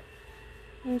 clean, but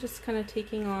I'm just kind of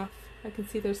taking off. I can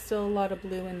see there's still a lot of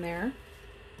blue in there.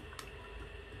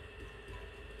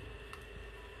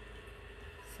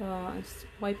 So I'm just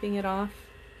wiping it off.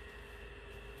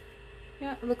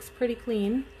 Yeah, it looks pretty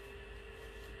clean.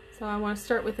 So I want to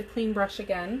start with a clean brush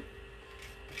again.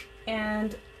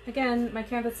 And again, my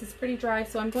canvas is pretty dry,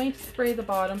 so I'm going to spray the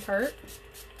bottom part.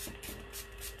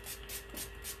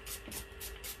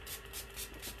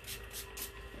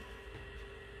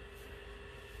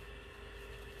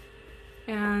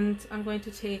 And I'm going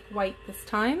to take white this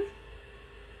time.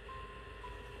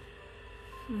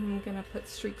 I'm going to put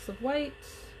streaks of white.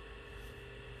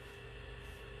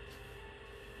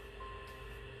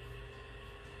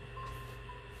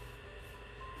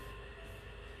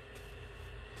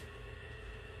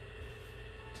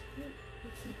 There's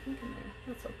some pink in there.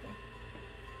 That's okay.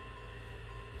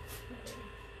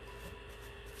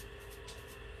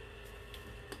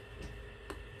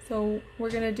 So we're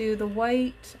going to do the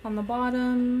white on the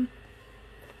bottom,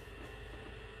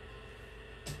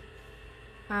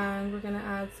 and we're going to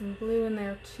add some blue in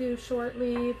there too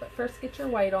shortly, but first get your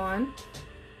white on.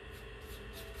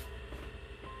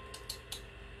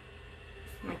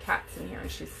 My cat's in here and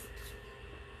she's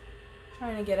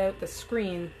trying to get out the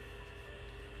screen.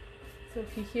 So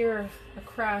if you hear a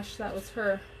crash, that was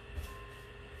her.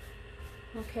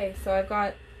 Okay, so I've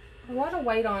got a lot of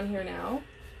white on here now.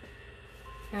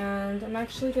 And I'm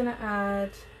actually going to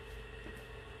add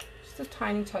just a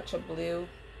tiny touch of blue.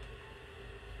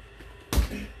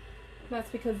 That's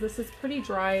because this is pretty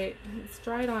dry. It's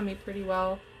dried on me pretty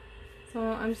well. So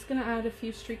I'm just going to add a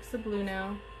few streaks of blue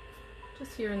now.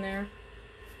 Just here and there.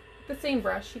 The same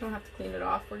brush. You don't have to clean it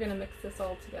off. We're going to mix this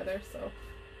all together. So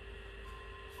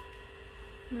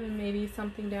and maybe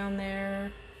something down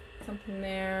there. Something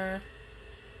there.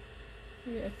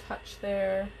 Maybe a touch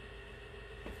there.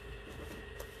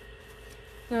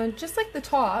 Now, just like the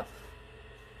top,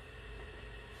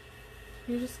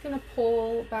 you're just going to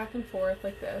pull back and forth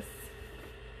like this.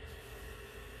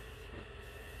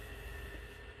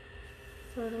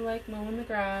 Sort of like mowing the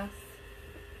grass.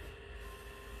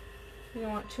 You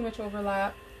don't want too much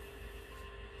overlap.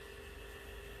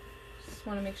 Just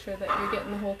want to make sure that you're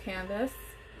getting the whole canvas.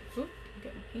 Oop, I'm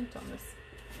getting paint on this.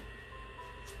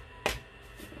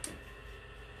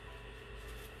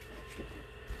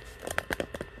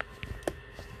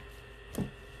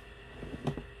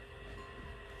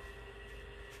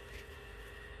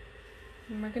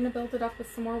 And we're going to build it up with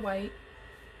some more white.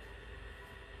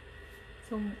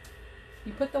 So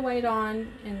you put the white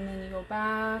on and then you go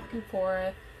back and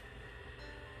forth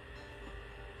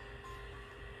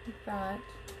like that.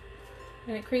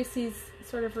 And it creates these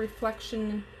sort of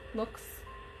reflection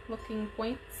looking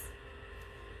points.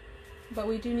 But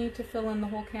we do need to fill in the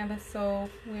whole canvas, so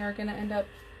we are going to end up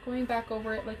going back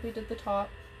over it like we did the top.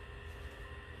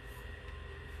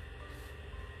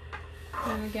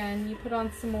 And again, you put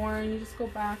on some more and you just go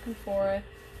back and forth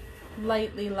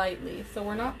lightly. So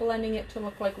we're not blending it to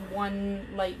look like one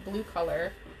light blue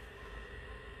color.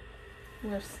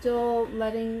 We're still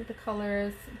letting the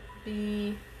colors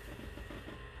be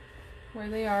where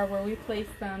they are, where we place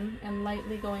them, and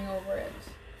lightly going over it.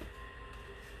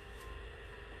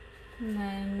 And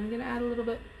then I'm going to add a little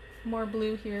bit more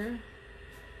blue here.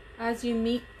 As you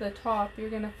meet the top, you're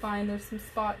going to find there's some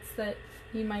spots that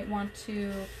you might want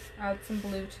to add some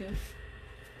blue to.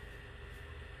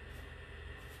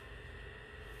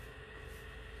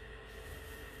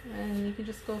 And you can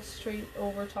just go straight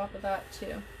over top of that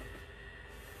too.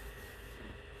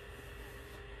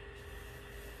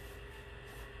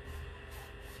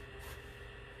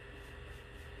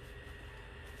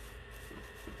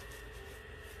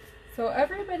 So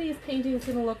everybody's painting is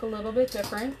going to look a little bit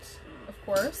different, of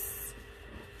course.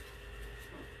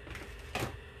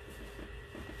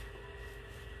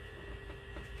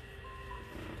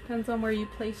 Depends on where you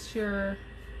place your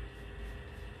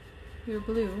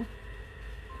blue.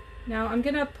 Now I'm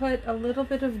going to put a little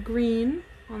bit of green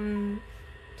on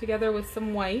together with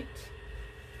some white.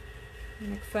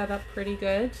 Mix that up pretty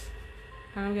good.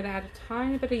 And I'm going to add a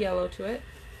tiny bit of yellow to it.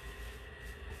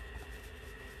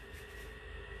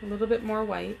 A little bit more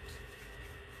white.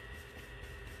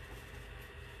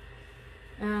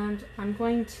 And I'm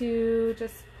going to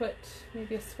just put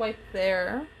maybe a swipe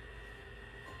there.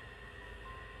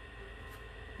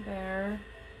 There.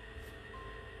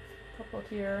 A couple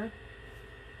here.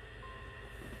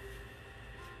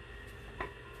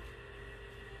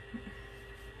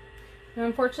 Now,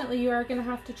 unfortunately, you are going to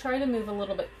have to try to move a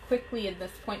little bit quickly at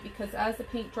this point because as the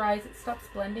paint dries, it stops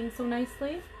blending so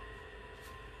nicely.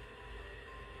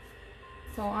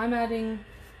 So I'm adding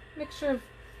a mixture of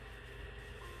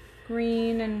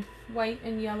green and white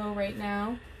and yellow right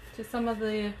now to some of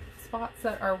the spots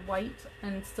that are white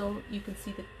and still you can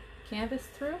see the canvas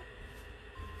through.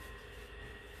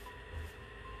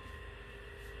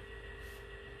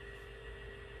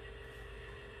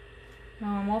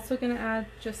 Now I'm also going to add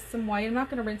just some white. I'm not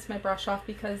going to rinse my brush off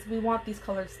because we want these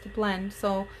colors to blend.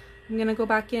 So I'm going to go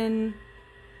back in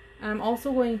and I'm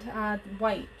also going to add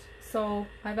white. So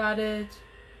I've added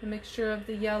a mixture of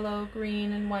the yellow,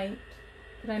 green, and white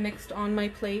that I mixed on my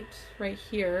plate right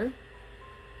here.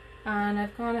 And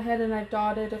I've gone ahead and I've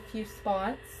dotted a few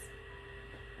spots.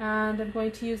 And I'm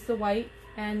going to use the white.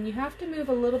 And you have to move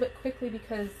a little bit quickly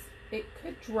because it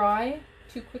could dry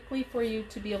too quickly for you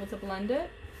to be able to blend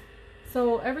it.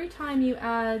 So every time you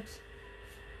add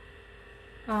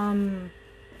paint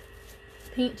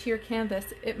to your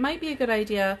canvas, it might be a good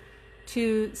idea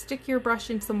to stick your brush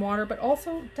in some water, but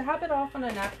also to have it off on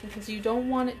a napkin because you don't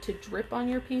want it to drip on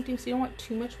your painting, so you don't want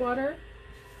too much water.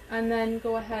 And then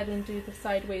go ahead and do the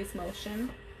sideways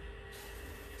motion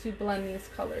to blend these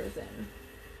colors in.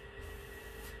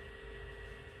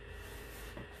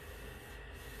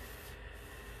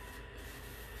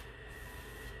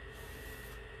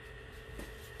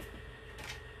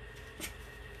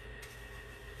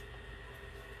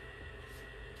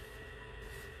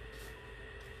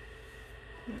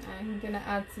 I'm going to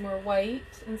add some more white,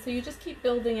 and so you just keep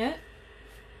building it.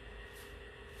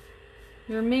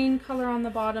 Your main color on the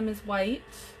bottom is white,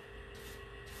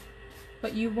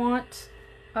 but you want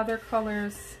other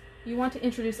colors, you want to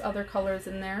introduce other colors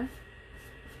in there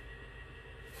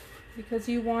because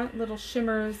you want little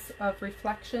shimmers of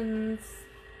reflections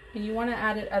and you want to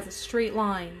add it as a straight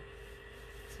line.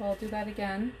 So I'll do that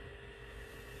again,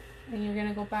 and you're going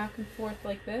to go back and forth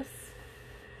like this.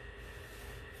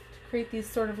 Create these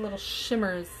sort of little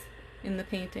shimmers in the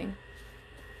painting.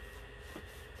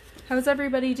 How's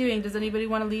everybody doing? Does anybody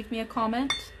want to leave me a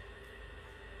comment?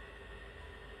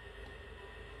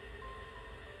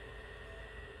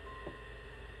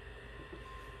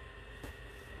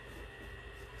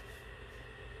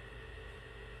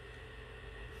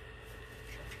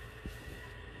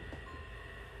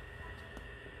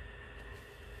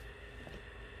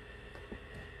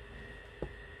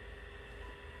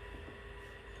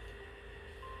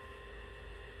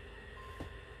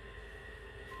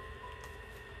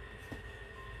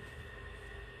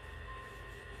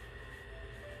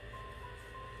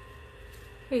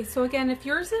 Okay, so again, if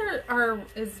yours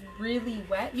is really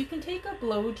wet, you can take a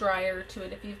blow dryer to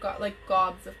it if you've got like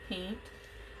gobs of paint.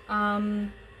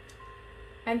 And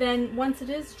then once it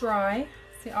is dry,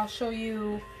 see, I'll show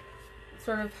you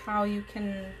sort of how you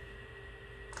can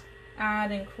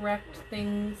add and correct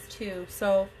things too.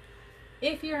 So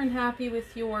if you're unhappy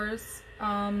with yours,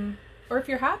 or if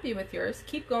you're happy with yours,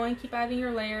 keep going, keep adding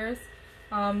your layers.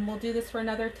 We'll do this for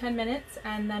another 10 minutes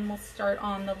and then we'll start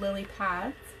on the lily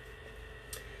pads.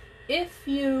 If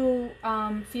you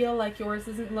feel like yours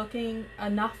isn't looking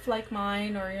enough like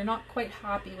mine or you're not quite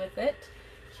happy with it,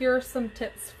 here are some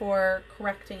tips for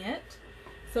correcting it.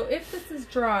 So if this is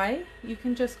dry, you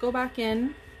can just go back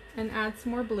in and add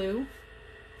some more blue.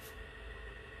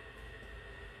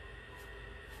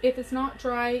 If it's not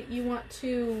dry, you want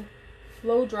to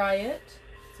blow dry it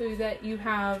so that you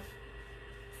have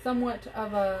somewhat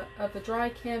of a dry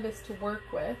canvas to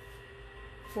work with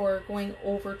for going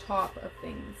over top of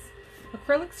things.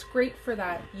 Acrylic's great for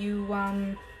that. You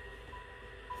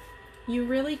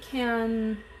really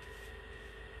can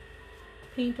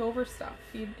paint over stuff,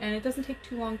 and it doesn't take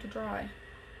too long to dry.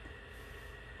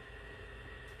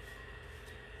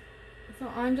 So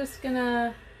I'm just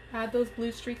gonna add those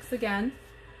blue streaks again.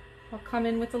 I'll come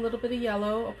in with a little bit of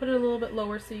yellow. I'll put it a little bit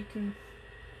lower so you can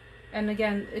And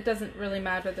again, it doesn't really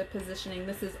matter the positioning.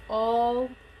 This is all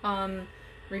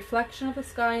reflection of the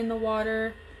sky in the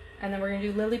water, and then we're going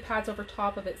to do lily pads over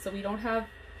top of it, so we don't have,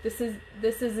 this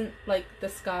isn't like the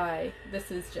sky,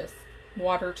 this is just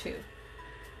water too.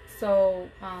 So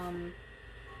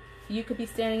you could be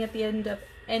standing at the end of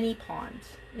any pond.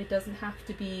 It doesn't have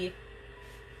to be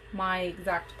my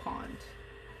exact pond.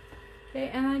 Okay,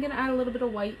 and I'm going to add a little bit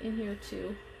of white in here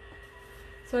too.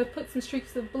 So I've put some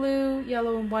streaks of blue,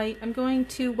 yellow, and white. I'm going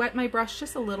to wet my brush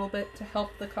just a little bit to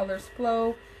help the colors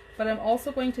flow, but I'm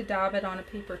also going to dab it on a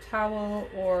paper towel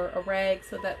or a rag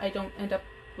so that I don't end up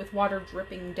with water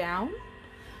dripping down.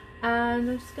 And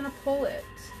I'm just going to pull it.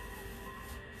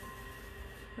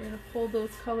 We're going to pull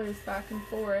those colors back and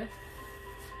forth.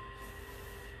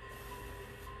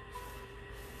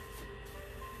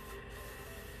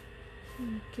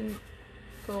 You can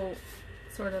go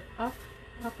sort of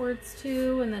upwards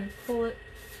too, and then pull it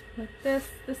like this.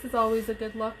 This is always a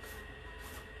good look.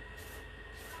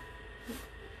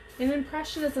 In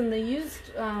Impressionism, they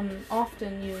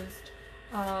often used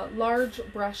large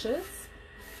brushes,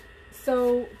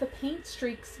 so the paint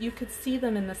streaks, you could see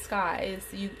them in the skies.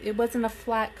 It wasn't a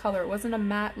flat color, it wasn't a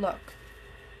matte look.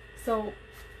 So,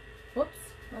 whoops,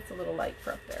 that's a little light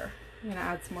for up there. I'm going to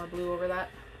add some more blue over that.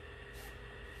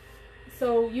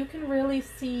 So you can really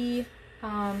see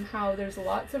how there's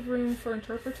lots of room for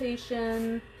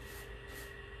interpretation,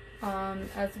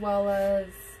 as well as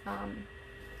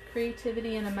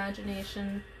creativity and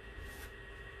imagination.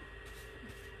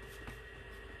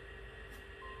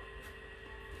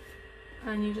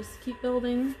 And you just keep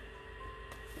building.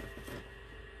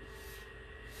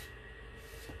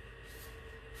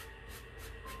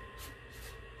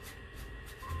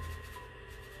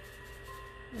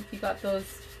 If you got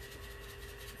those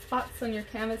spots on your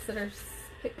canvas that are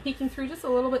peeking through just a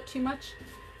little bit too much,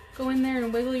 go in there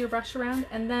and wiggle your brush around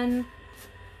and then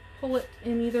pull it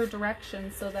in either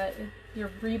direction so that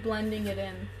you're reblending it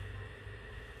in.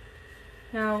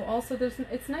 Now also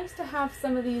it's nice to have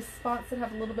some of these spots that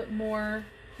have a little bit more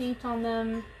paint on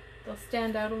them. They'll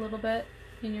stand out a little bit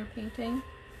in your painting.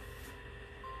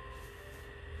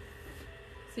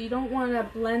 So you don't want to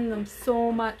blend them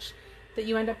so much that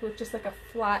you end up with just like a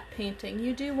flat painting.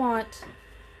 You do want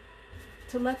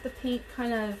to let the paint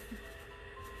kind of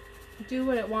do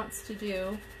what it wants to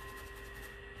do.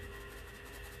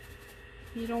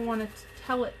 You don't want to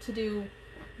tell it to do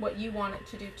what you want it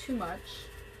to do too much.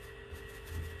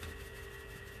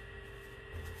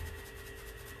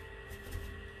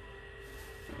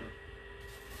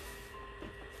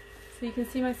 So you can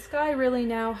see my sky really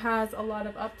now has a lot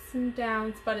of ups and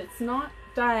downs, but it's not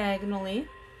diagonally.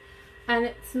 And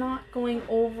it's not going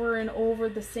over and over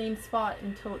the same spot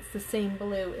until it's the same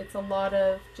blue. It's a lot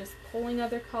of just pulling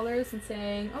other colors and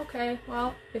saying, okay,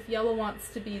 well, if yellow wants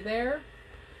to be there,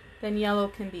 then yellow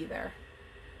can be there.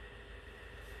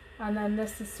 And then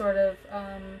this is sort of,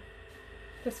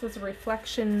 this was a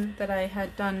reflection that I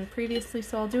had done previously,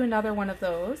 so I'll do another one of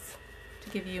those to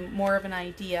give you more of an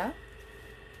idea.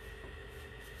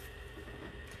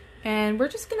 And we're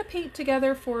just going to paint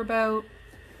together for about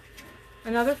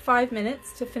another 5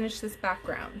 minutes to finish this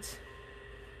background.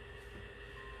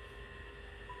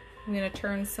 I'm going to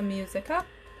turn some music up.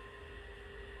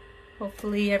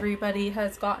 Hopefully everybody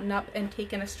has gotten up and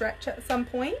taken a stretch at some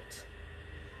point,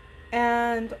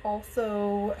 and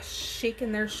also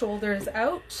shaken their shoulders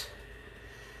out.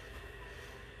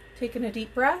 Taking a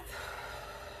deep breath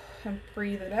and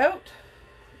breathe it out.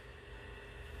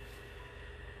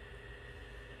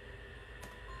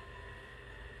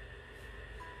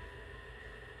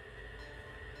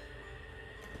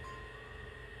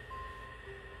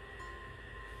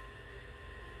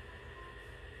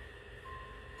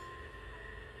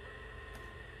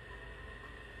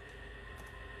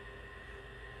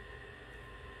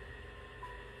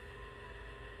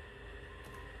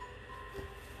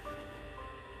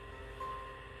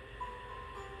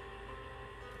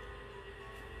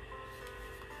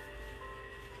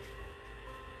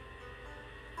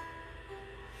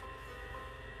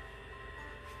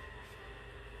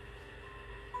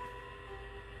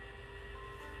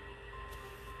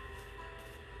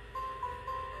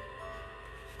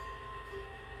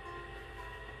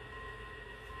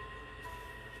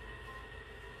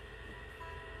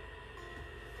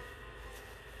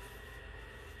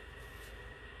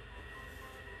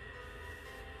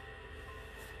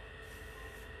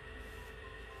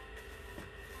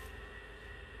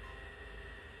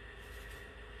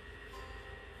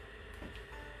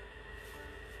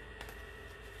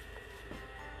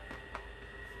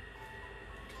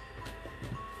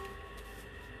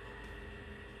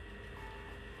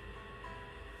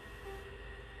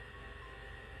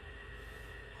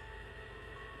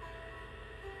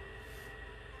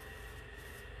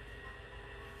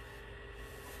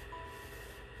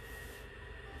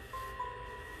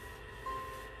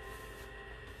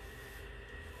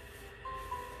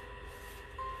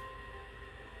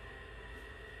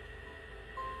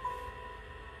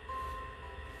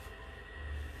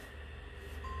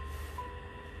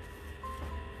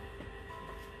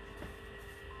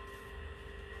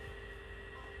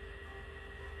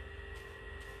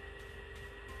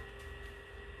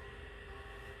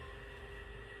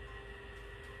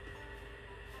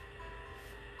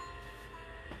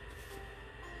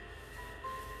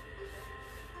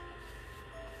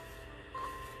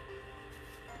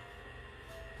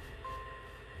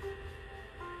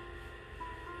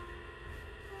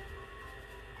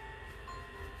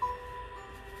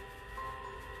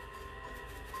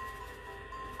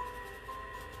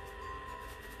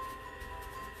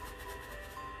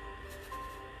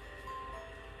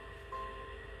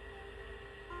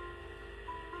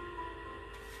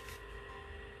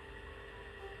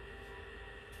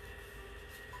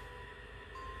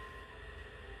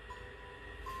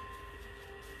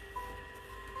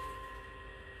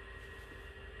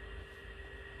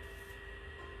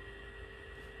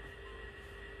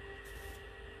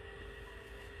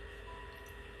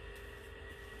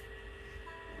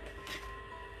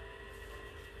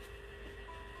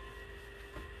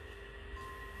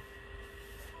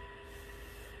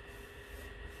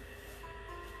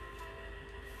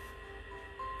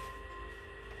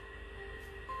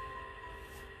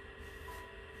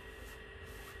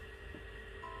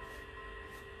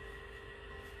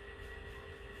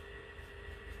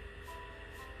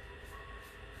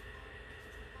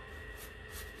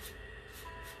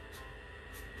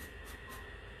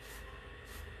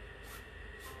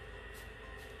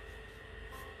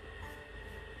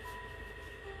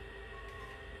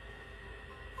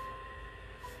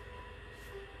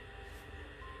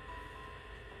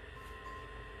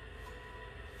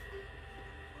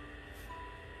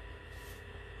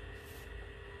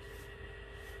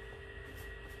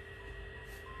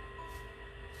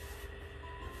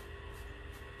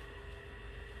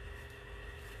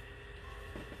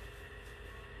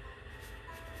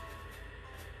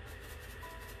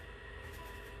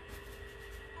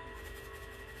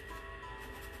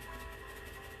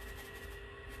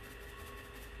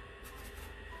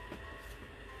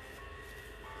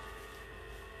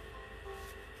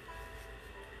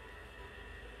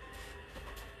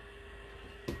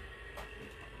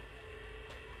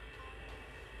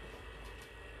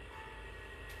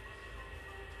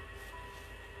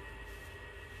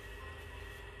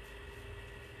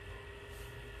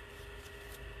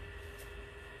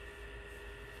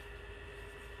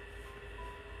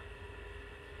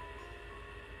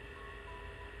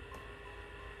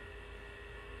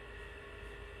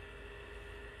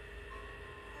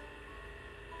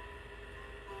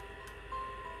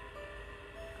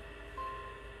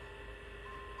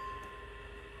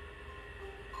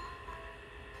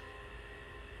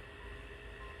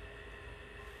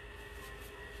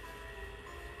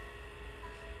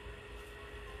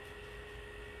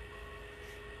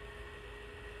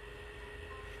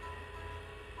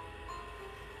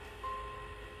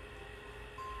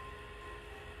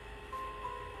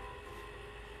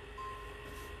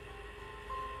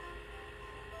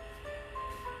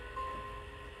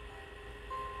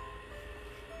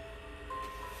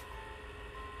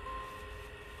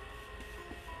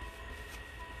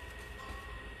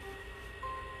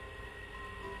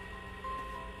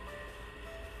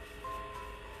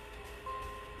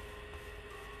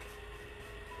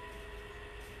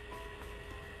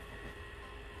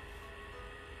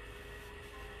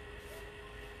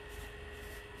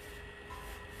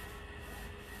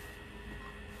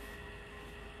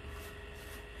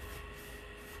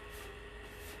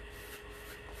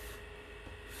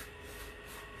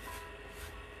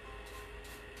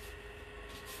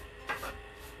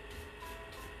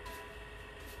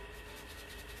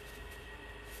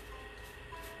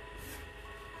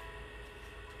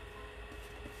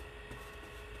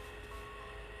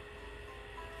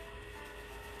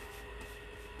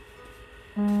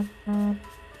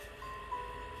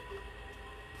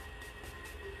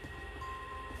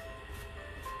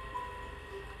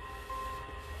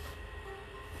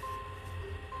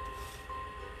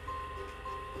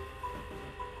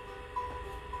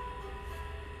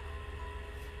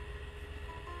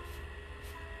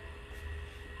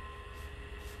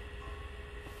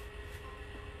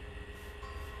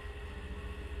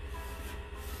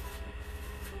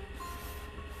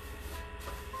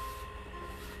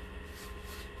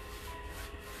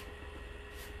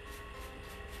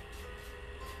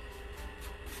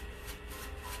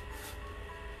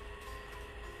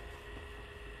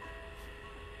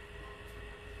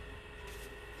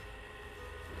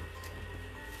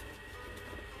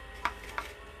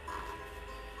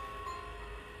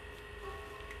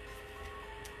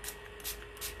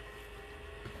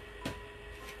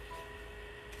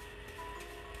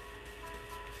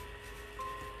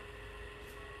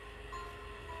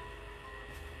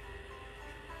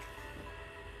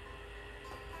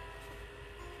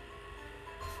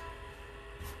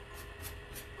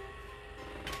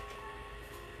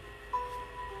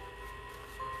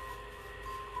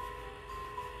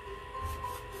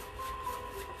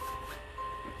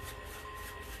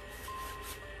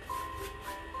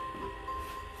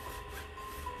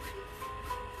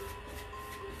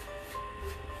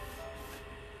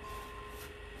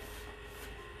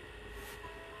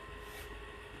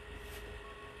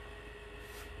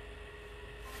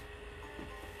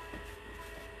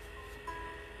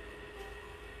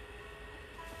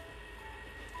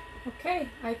 Okay,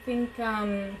 I think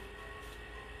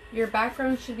your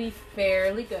background should be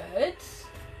fairly good.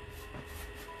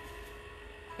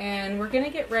 And we're going to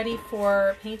get ready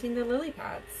for painting the lily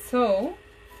pads. So,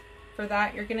 for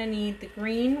that you're going to need the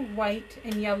green, white,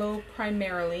 and yellow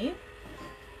primarily.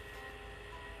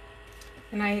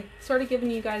 And I had sort of given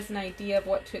you guys an idea of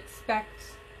what to expect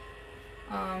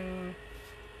on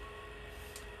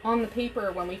the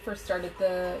paper when we first started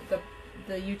the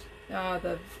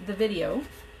video.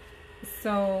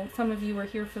 So some of you were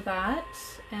here for that,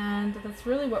 and that's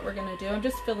really what we're going to do. I'm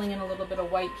just filling in a little bit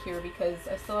of white here because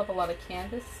I still have a lot of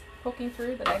canvas poking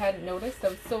through that I hadn't noticed. I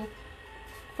was so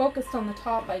focused on the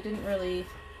top I didn't really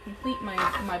complete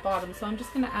my bottom, so I'm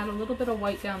just going to add a little bit of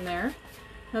white down there.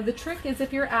 Now the trick is,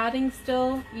 if you're adding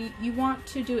still, you want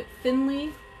to do it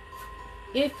thinly.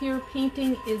 If your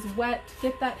painting is wet,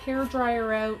 get that hair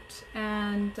dryer out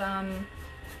and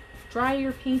dry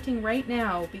your painting right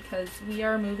now, because we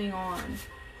are moving on.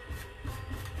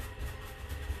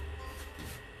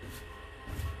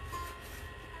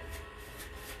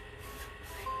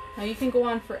 Now you can go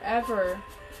on forever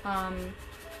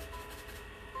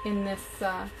in this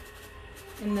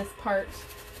part,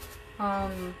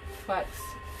 but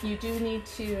you do need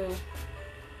to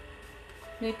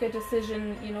make a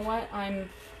decision. You know what? I'm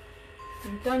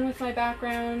done with my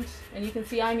background, and you can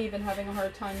see I'm even having a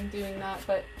hard time doing that,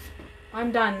 but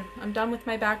I'm done. I'm done with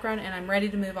my background and I'm ready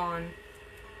to move on.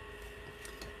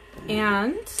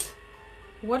 And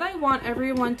what I want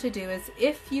everyone to do is,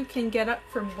 if you can get up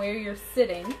from where you're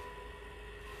sitting,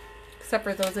 except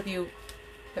for those of you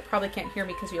that probably can't hear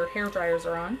me because your hair dryers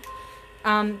are on,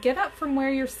 get up from where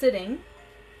you're sitting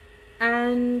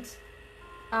and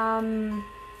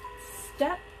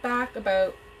step back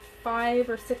about 5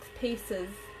 or 6 paces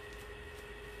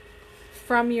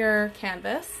from your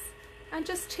canvas and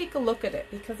just take a look at it,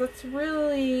 because that's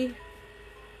really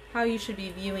how you should be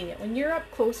viewing it. When you're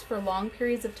up close for long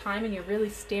periods of time and you're really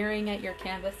staring at your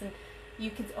canvas, and you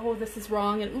can, oh, this is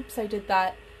wrong, and oops, I did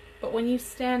that. But when you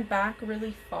stand back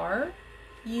really far,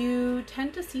 you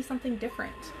tend to see something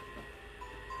different.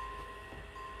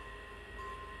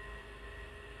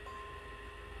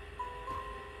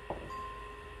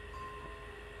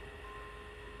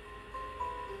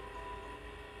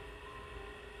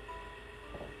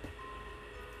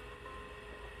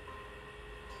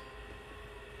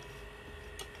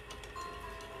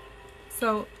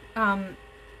 So,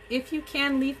 if you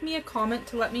can, leave me a comment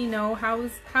to let me know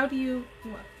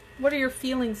what are your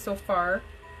feelings so far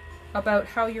about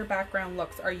how your background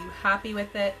looks. Are you happy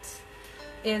with it?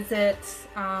 Is it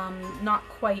not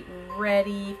quite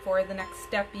ready for the next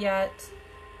step yet?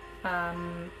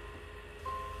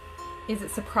 Is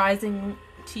it surprising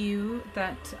to you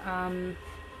that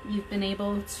you've been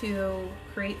able to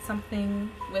create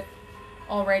something with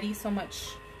already so much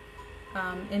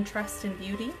interest and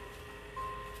beauty?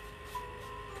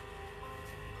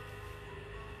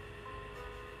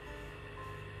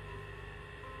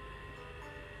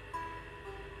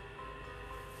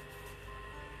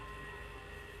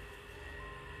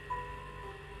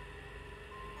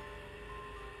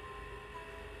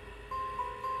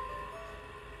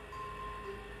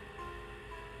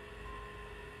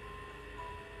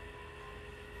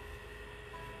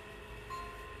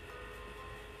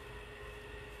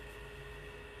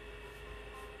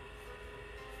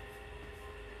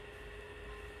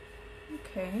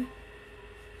 Okay.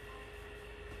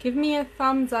 Give me a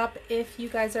thumbs up if you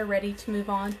guys are ready to move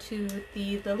on to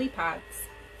the lily pads.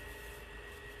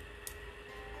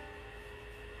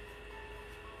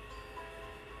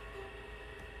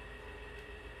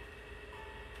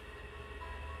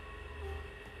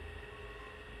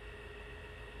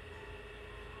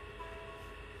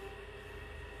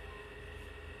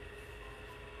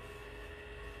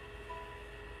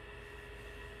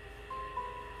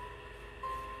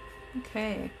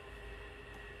 Okay.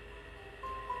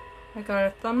 I got a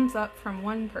thumbs up from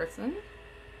one person.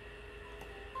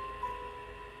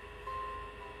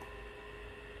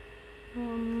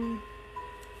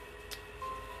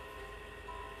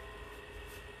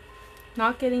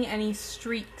 Not getting any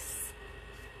streaks.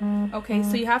 Okay,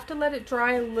 so you have to let it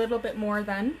dry a little bit more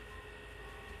then.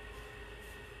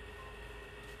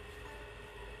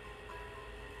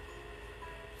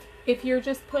 If you're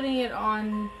just putting it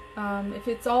on, if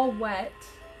it's all wet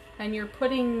and you're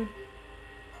putting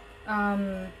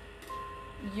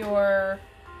your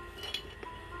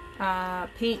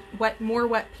paint, more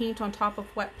wet paint on top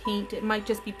of wet paint, it might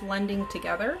just be blending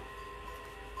together.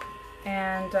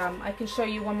 And I can show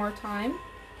you one more time.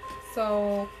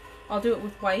 So I'll do it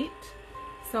with white.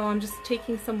 So I'm just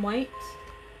taking some white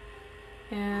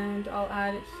and I'll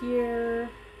add it here,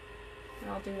 and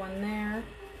I'll do one there,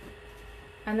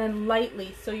 and then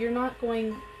lightly, so you're not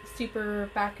going super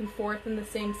back and forth in the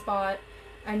same spot,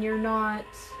 and you're not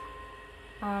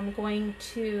going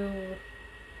to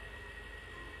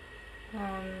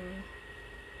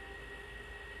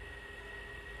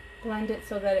blend it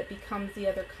so that it becomes the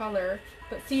other color.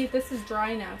 But see, this is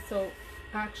dry now, so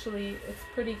actually it's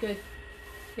pretty good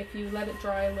if you let it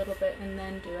dry a little bit and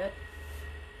then do it.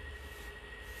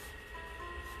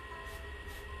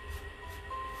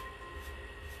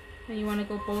 And you want to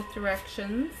go both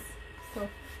directions, so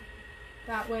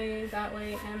that way, and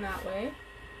that way.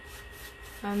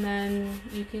 And then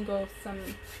you can go some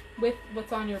with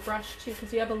what's on your brush too,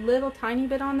 because you have a little tiny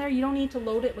bit on there. You don't need to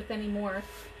load it with any more.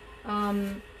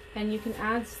 And you can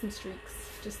add some streaks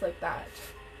just like that.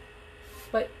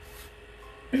 But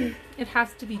it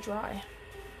has to be dry.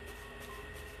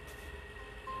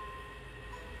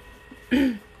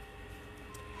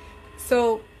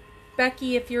 So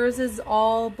Becky, if yours is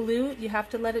all blue, you have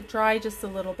to let it dry just a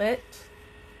little bit.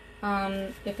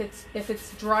 If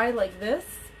it's dry like this,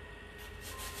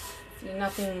 see,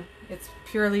 nothing, it's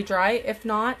purely dry. If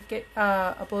not, get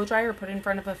a blow dryer or put it in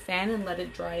front of a fan and let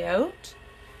it dry out.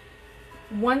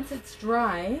 Once it's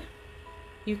dry,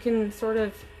 you can sort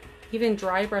of even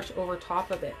dry brush over top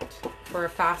of it for a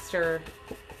faster.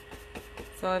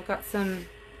 So I've got some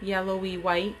yellowy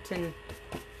white and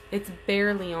it's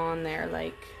barely on there,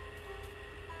 like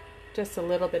just a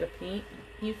little bit of paint.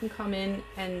 You can come in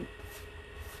and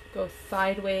go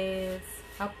sideways,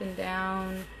 up and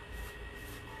down,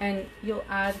 and you'll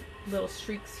add little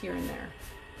streaks here and there.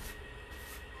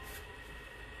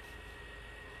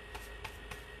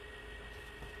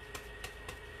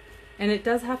 And it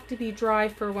does have to be dry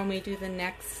for when we do the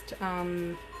next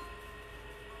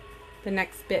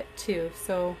bit too.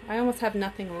 So I almost have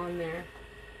nothing on there.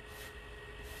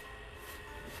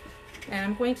 And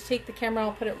I'm going to take the camera,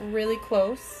 I'll put it really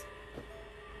close.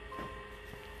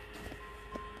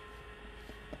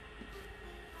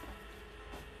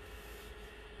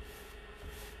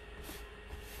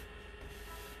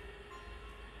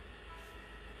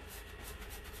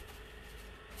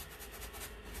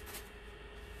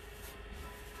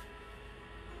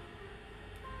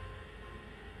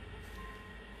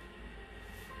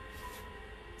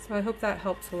 So I hope that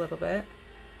helps a little bit.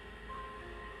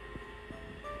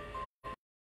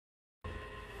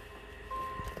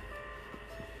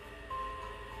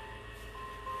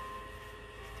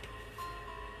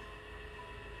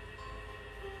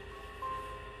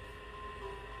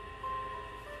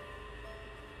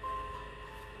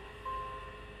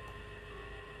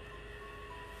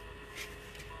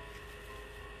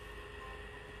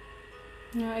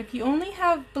 Now, if you only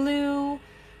have blue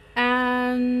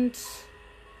and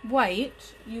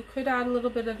white, you could add a little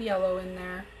bit of yellow in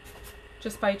there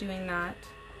just by doing that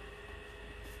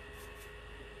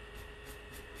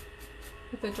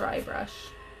with a dry brush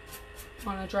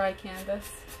on a dry canvas,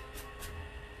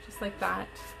 just like that.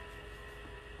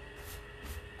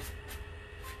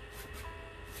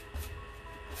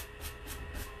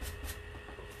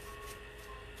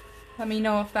 Let me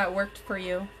know if that worked for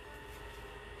you.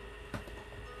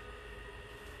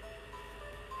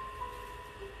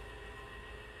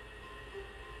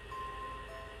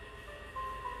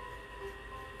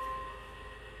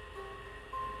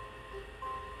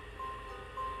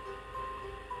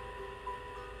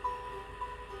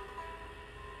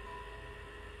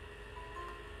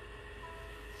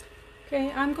 Okay,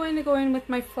 I'm going to go in with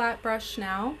my flat brush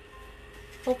now.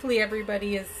 Hopefully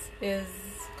everybody is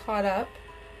caught up.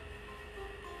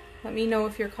 Let me know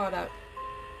if you're caught up.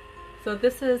 So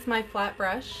this is my flat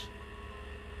brush.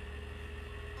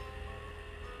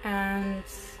 And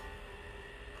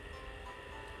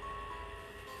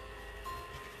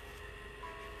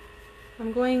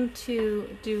I'm going to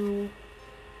do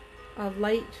a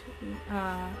light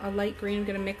green. I'm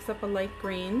going to mix up a light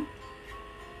green.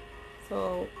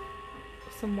 So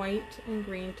some white and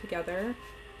green together.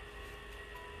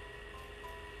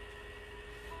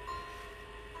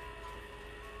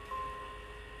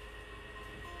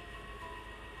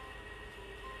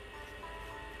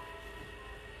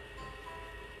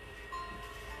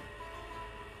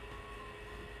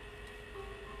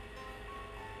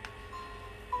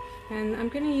 And I'm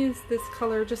going to use this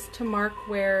color just to mark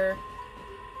where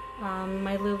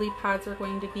my lily pads are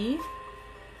going to be.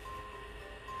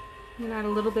 I'm going to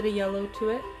add a little bit of yellow to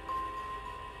it.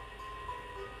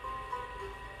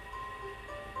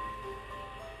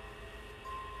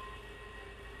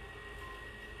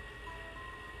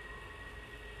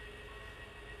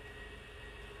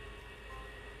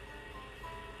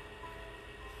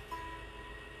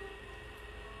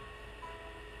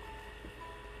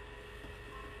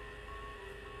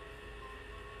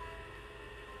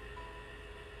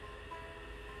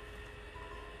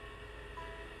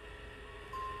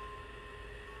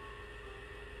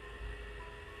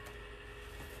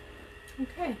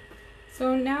 Okay,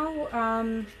 so now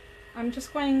I'm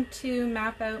just going to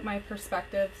map out my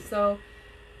perspective. So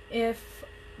if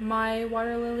my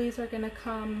water lilies are going to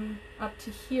come up to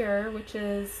here, which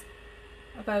is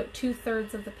about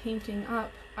 2/3 of the painting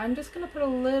up, I'm just going to put a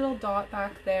little dot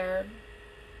back there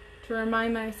to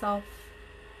remind myself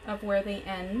of where they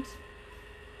end.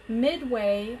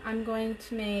 Midway, I'm going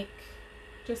to make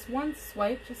just one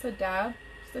swipe, just a dab,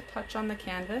 just a touch on the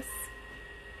canvas.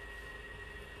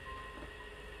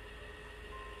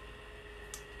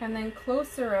 And then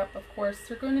closer up, of course,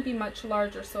 they're going to be much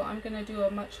larger, so I'm going to do a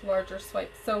much larger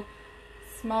swipe. So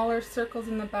smaller circles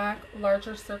in the back,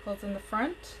 larger circles in the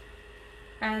front.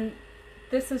 And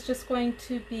this is just going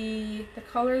to be the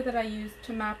color that I use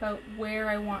to map out where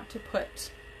I want to put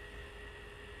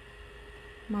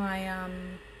my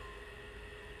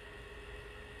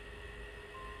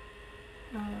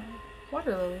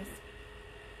water lilies.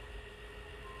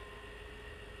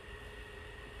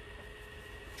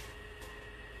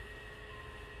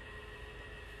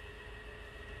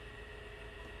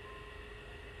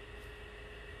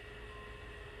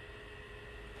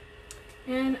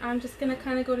 And I'm just going to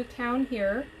kind of go to town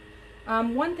here.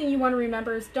 One thing you want to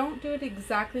remember is don't do it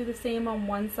exactly the same on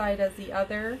one side as the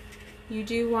other. You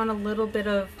do want a little bit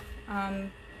of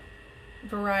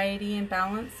variety and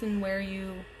balance in where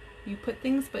you put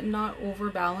things, but not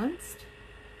overbalanced.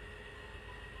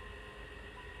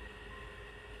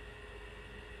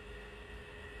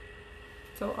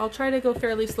 So I'll try to go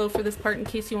fairly slow for this part in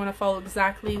case you want to follow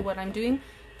exactly what I'm doing,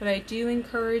 but I do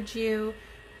encourage you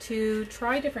to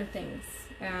try different things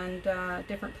and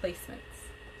different placements.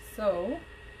 So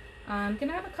I'm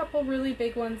gonna have a couple really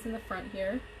big ones in the front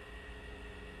here.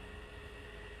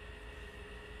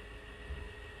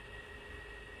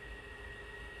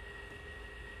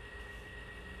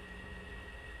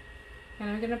 And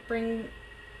I'm gonna bring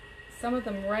some of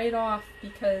them right off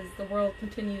because the world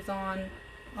continues on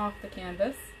off the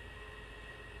canvas.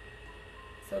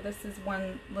 So this is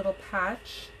one little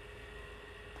patch.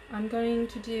 I'm going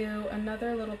to do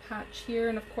another little patch here,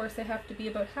 and of course I have to be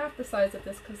about half the size of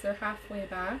this because they're halfway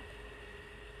back.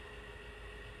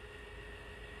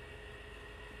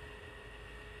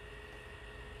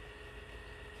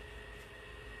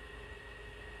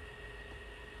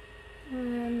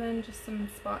 And then just some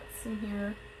spots in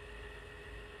here.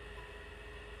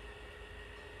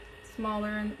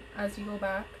 Smaller as you go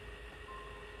back.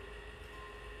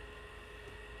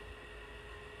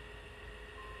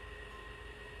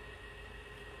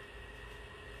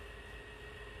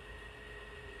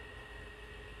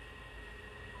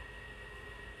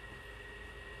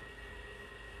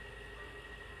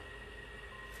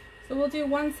 So we'll do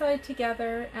one side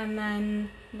together and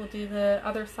then we'll do the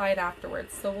other side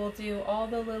afterwards. So we'll do all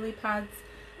the lily pads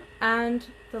and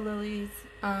the lilies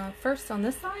first on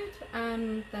this side,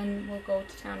 and then we'll go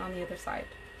to town on the other side.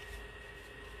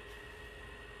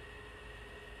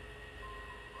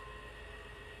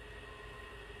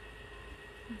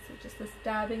 So just this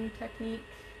dabbing technique,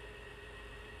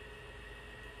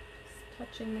 just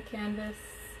touching the canvas.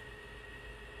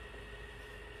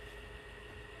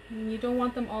 And you don't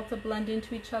want them all to blend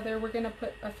into each other. We're going to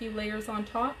put a few layers on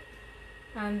top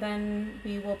and then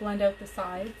we will blend out the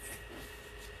sides.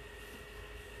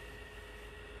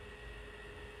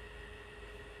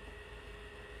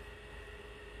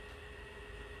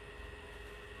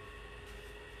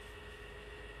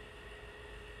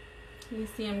 You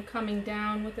see I'm coming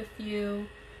down with a few.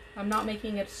 I'm not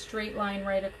making a straight line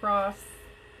right across.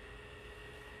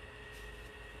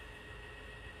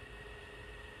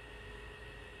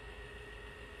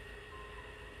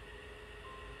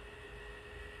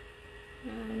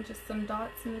 And just some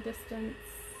dots in the distance.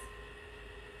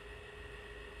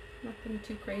 Nothing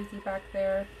too crazy back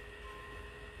there.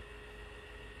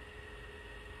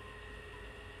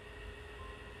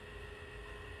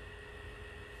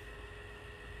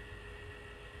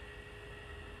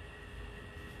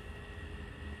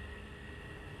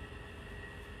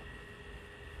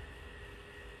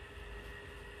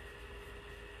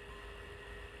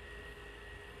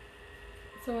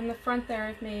 So in the front there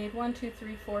I've made 1, 2,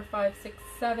 3, 4, 5, 6,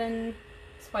 7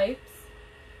 swipes.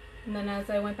 And then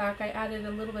as I went back I added a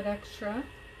little bit extra.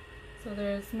 So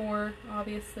there's more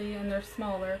obviously, and they're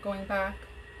smaller going back.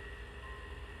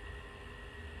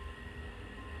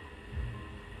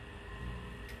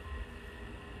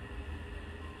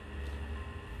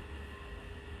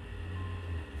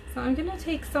 So I'm going to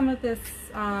take some of this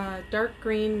dark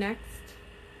green next.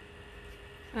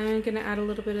 I'm going to add a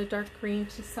little bit of dark green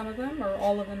to some of them, or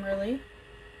all of them really.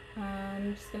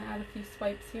 I'm just going to add a few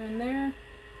swipes here and there,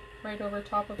 right over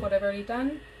top of what I've already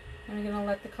done. I'm going to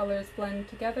let the colors blend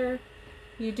together.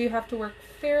 You do have to work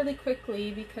fairly quickly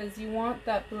because you want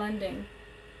that blending.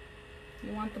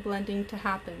 You want the blending to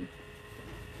happen.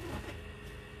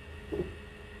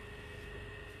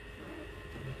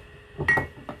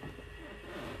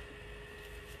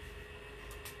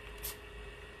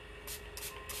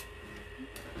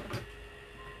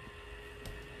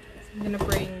 I'm going to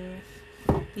bring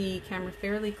the camera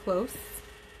fairly close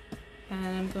and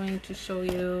I'm going to show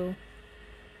you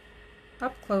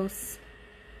up close.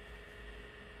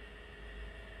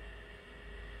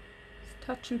 Just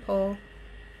touch and pull.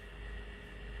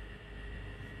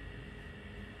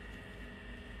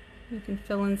 You can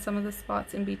fill in some of the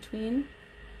spots in between.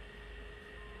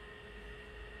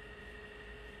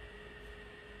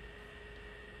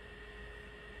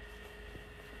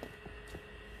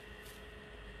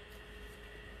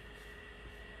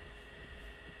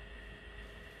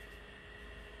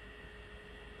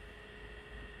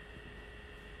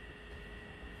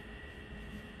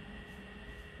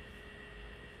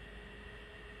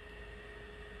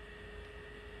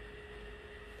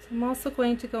 I'm also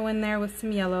going to go in there with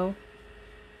some yellow.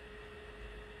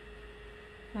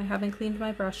 I haven't cleaned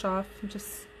my brush off. I'm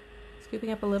just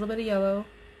scooping up a little bit of yellow.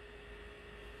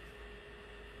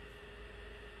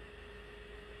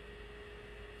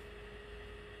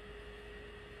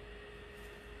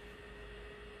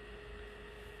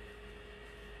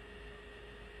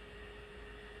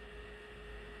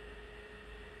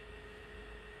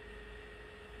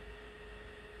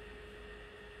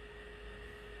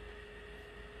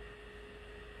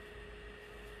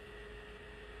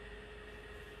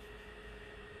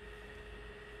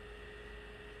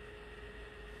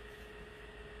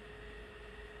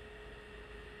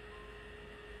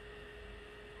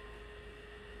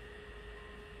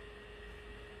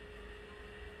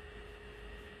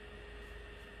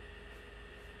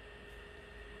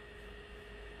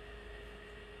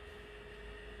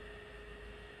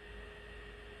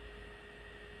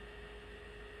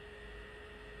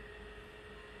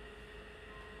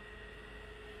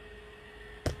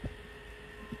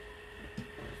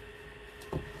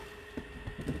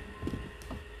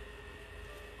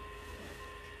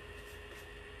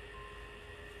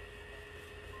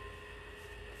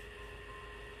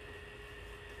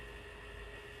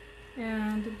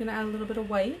 And I'm going to add a little bit of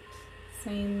white,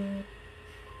 same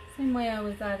way I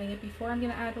was adding it before. I'm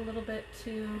going to add a little bit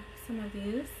to some of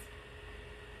these.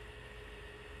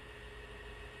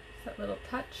 Just that little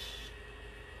touch.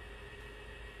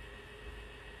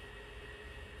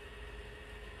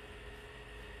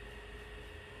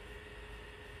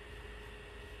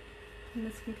 And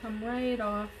this can come right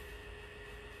off.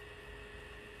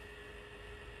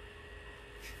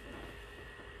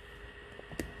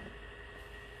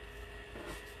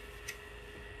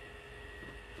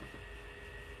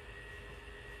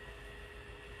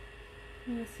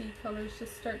 You see colors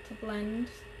just start to blend,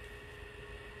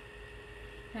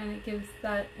 and it gives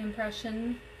that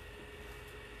impression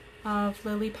of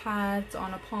lily pads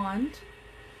on a pond.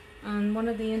 And one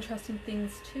of the interesting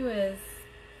things too is,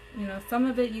 you know, some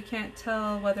of it you can't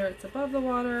tell whether it's above the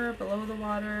water, below the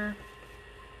water.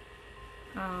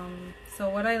 So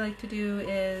what I like to do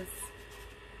is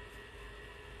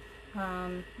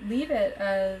leave it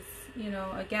as, you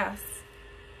know, a guess,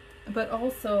 but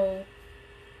also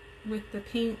with the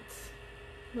paint,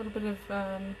 a little bit of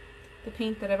the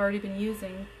paint that I've already been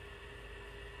using,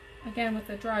 again with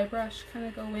a dry brush, kind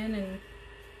of go in and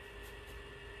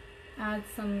add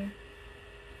some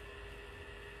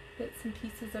bits and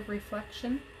pieces of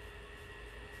reflection.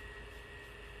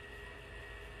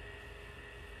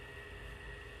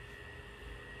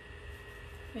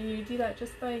 And you do that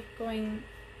just by going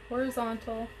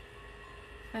horizontal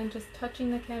and just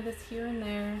touching the canvas here and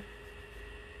there.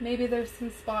 Maybe there's some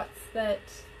spots that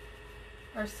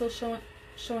are still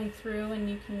showing through, and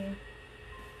you can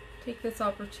take this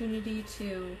opportunity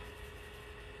to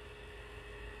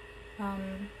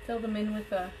fill them in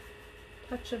with a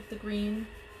touch of the green.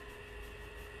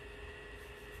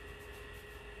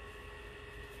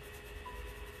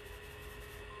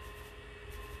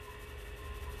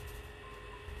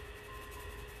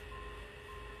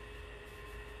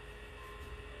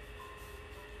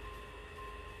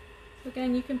 So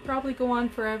again, you can probably go on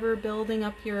forever building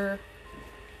up your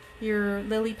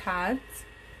lily pads.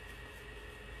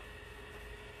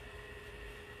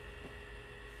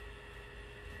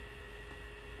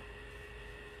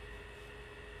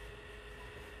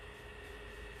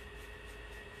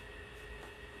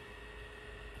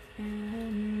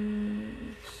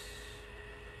 And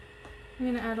I'm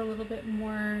going to add a little bit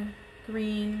more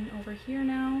green over here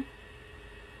now.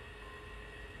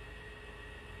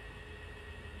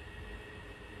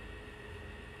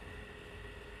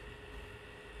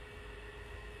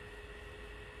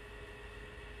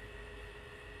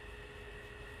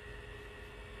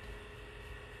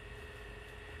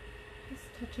 Just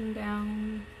touching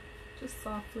down, just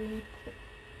softly.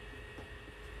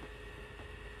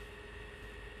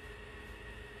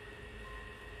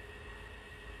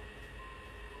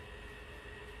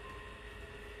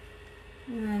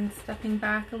 And then stepping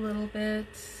back a little bit,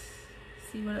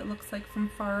 see what it looks like from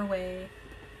far away.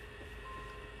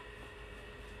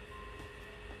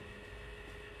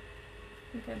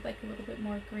 I think I'd like a little bit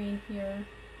more green here.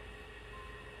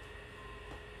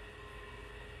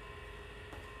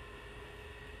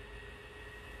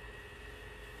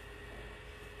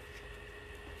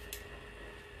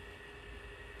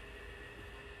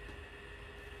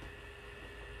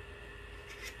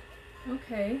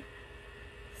 Okay.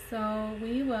 So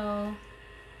we will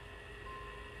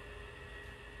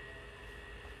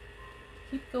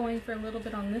keep going for a little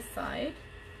bit on this side,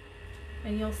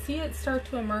 and you'll see it start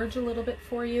to emerge a little bit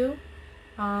for you.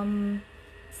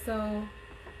 So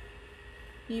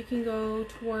you can go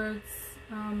towards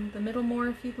the middle more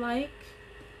if you'd like.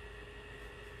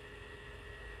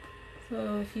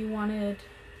 So if you wanted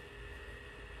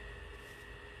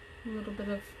a little bit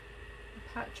of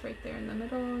a patch right there in the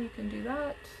middle, you can do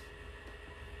that.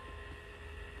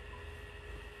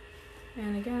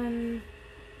 And again,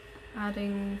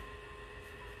 adding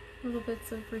little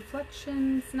bits of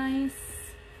reflections,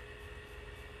 nice,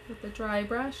 with the dry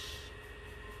brush.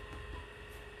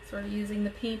 Sort of using the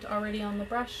paint already on the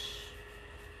brush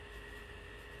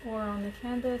or on the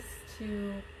canvas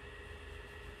to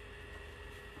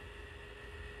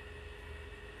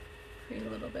create a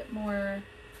little bit more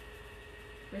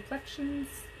reflections.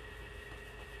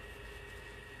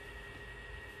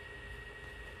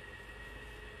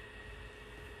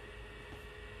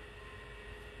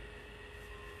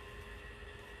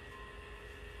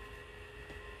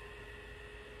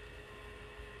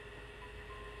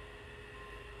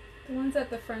 The ones at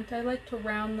the front, I like to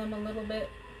round them a little bit.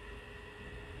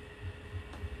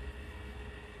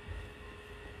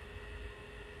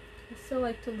 I still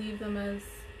like to leave them as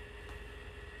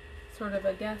sort of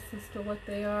a guess as to what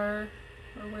they are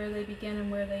or where they begin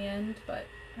and where they end, but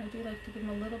I do like to give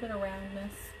them a little bit of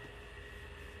roundness.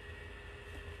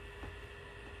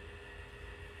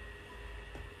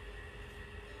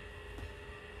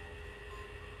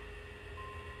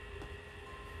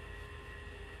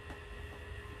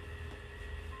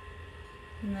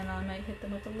 And then I might hit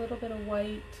them with a little bit of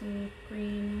white and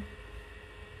green.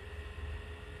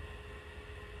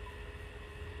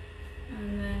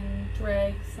 And then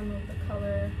drag some of the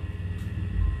color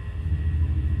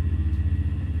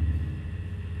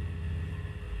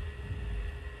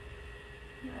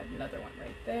add another one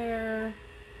right there.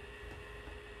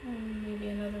 And maybe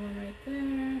another one right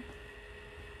there.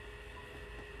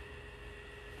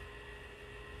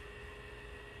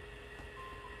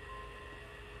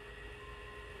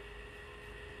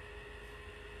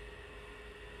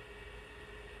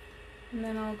 And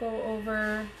then I'll go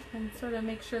over and sort of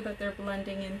make sure that they're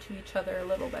blending into each other a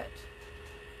little bit.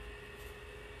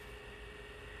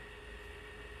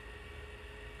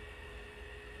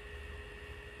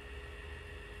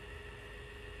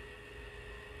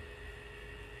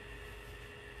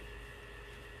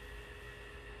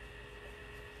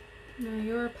 Now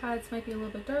your pads might be a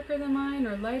little bit darker than mine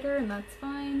or lighter, and that's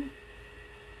fine.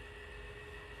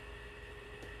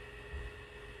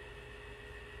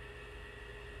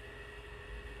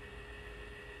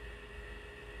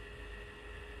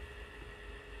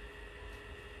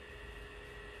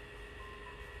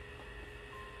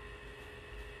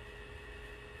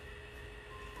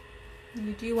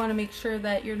 You do want to make sure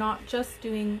that you're not just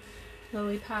doing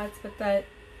lily pads, but that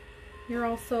you're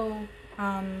also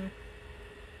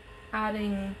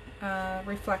adding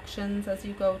reflections as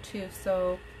you go too.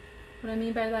 So what I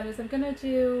mean by that is I'm going to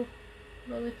do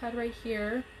a lily pad right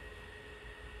here,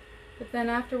 but then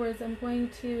afterwards I'm going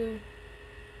to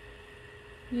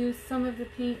use some of the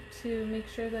paint to make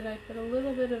sure that I put a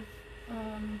little bit of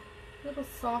little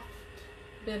soft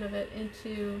bit of it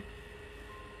into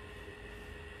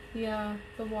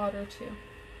the water too.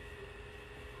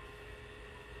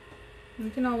 You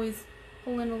can always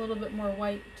pull in a little bit more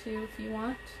white too if you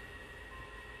want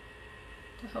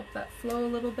to help that flow a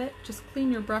little bit. Just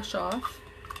clean your brush off,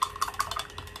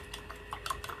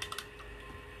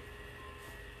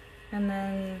 and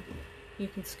then you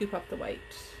can scoop up the white,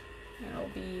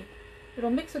 and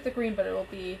it'll mix with the green, but it'll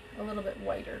be a little bit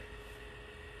whiter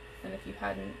than if you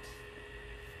hadn't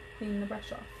cleaned the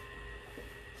brush off. So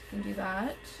you can do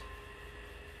that.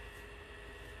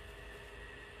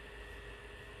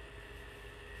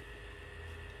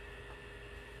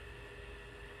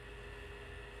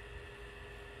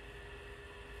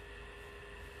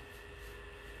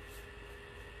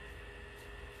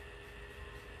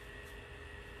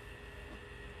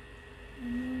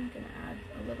 And then I'm going to add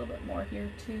a little bit more here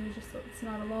too, just so it's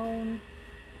not alone.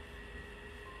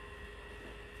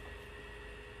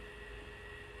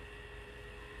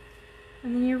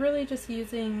 And then you're really just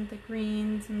using the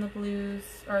greens and the blues,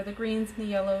 or the greens and the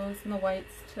yellows and the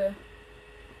whites to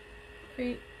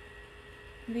create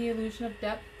the illusion of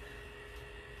depth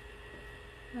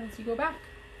as you go back.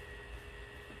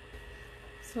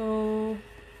 So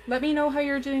let me know how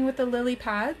you're doing with the lily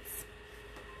pads.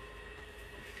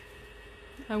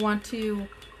 I want to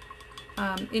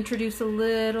introduce a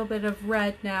little bit of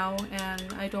red now,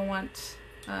 and I don't want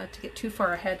to get too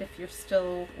far ahead if you're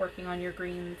still working on your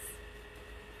greens.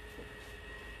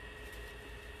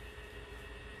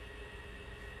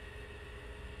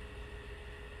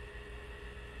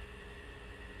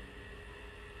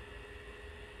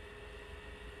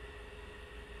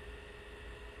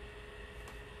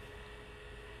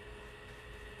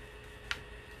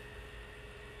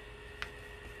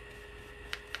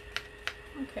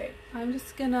 Okay, I'm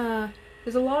just gonna,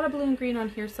 there's a lot of blue and green on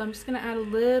here, so I'm just gonna add a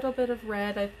little bit of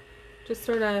red. I've just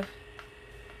sort of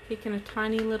taken a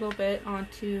tiny little bit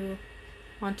onto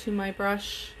my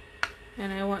brush,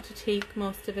 and I want to take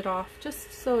most of it off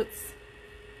just so it's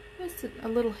just a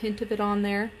little hint of it on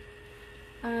there.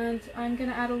 And I'm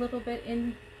gonna add a little bit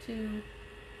into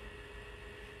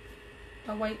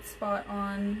a white spot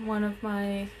on one of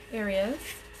my areas.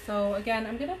 So again,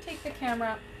 I'm gonna take the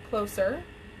camera closer.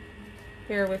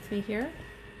 Bear with me here.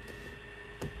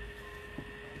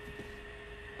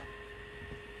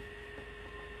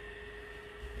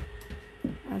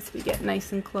 As we get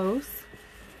nice and close.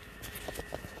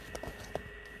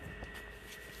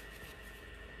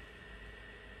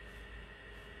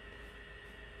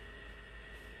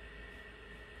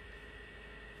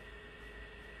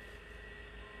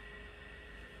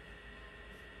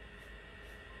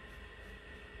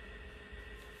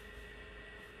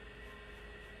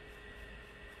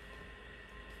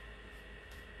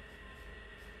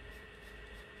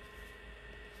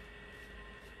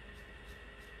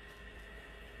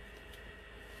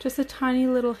 Just a tiny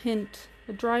little hint,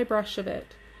 a dry brush of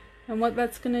it. And what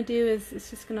that's going to do is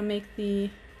it's just going to make the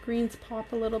greens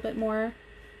pop a little bit more.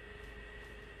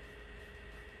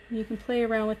 And you can play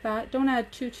around with that. Don't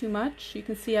add too much. You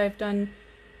can see I've done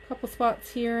a couple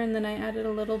spots here, and then I added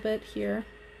a little bit here.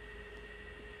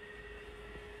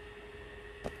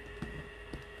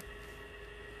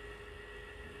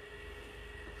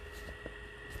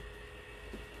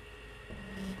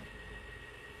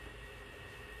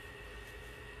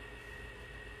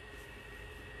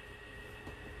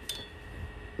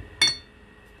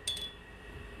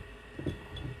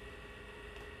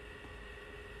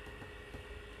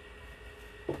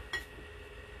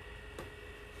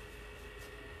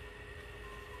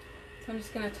 I'm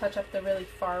just going to touch up the really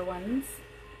far ones.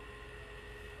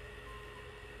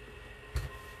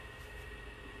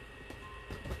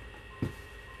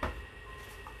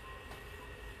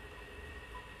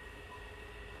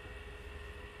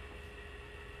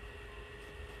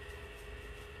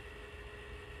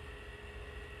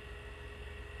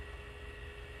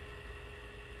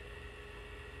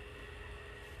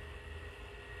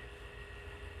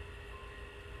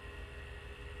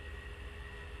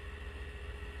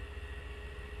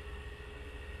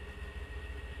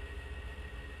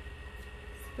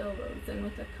 Fill those in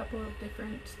with a couple of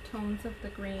different tones of the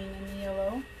green and the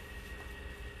yellow.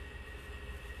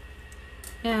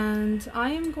 And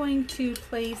I am going to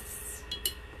place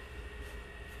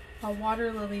a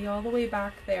water lily all the way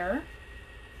back there.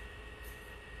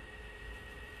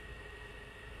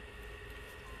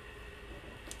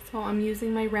 So I'm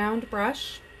using my round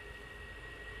brush.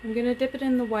 I'm going to dip it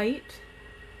in the white.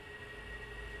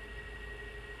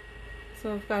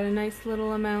 So I've got a nice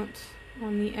little amount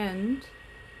on the end.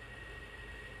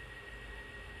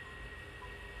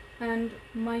 And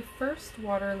my first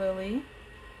water lily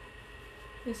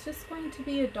is just going to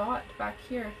be a dot back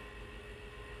here.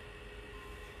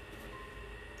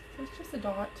 So it's just a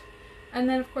dot. And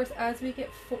then of course as we get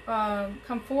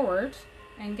come forward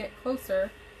and get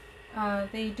closer,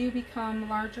 they do become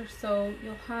larger, so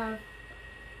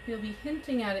you'll be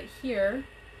hinting at it here.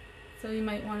 So you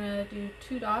might want to do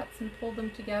 2 dots and pull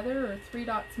them together, or 3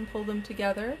 dots and pull them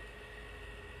together.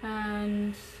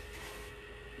 And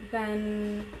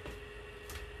then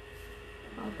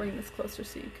I'll bring this closer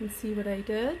so you can see what I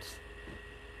did.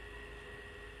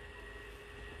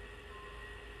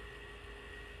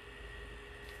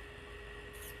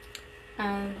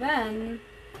 And then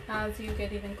as you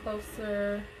get even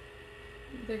closer,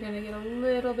 they're going to get a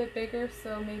little bit bigger,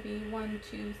 so maybe 1,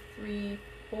 2, 3,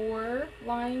 4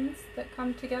 lines that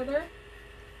come together.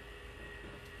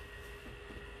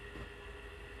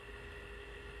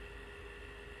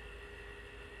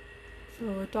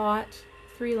 So a dot,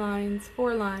 3 lines,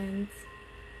 4 lines,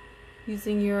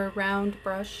 using your round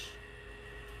brush.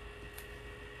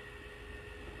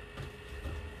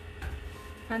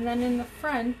 And then in the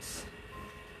front,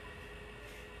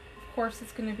 of course,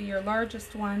 it's going to be your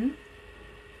largest one.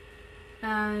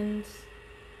 And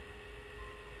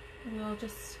we'll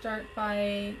just start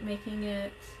by making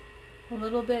it a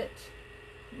little bit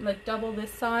like double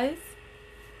this size,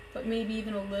 but maybe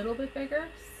even a little bit bigger.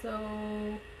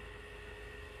 So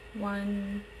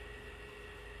 1,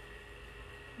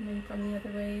 and then from the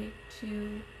other way,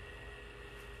 2,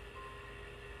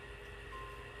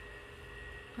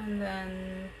 and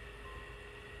then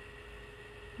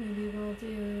maybe we'll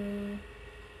do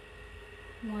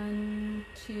 1,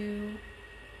 2,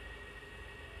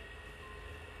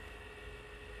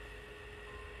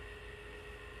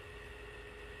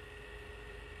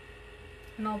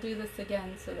 and I'll do this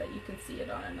again so that you can see it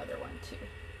on another one too.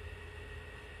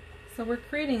 So we're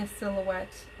creating a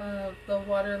silhouette of the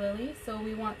water lily, so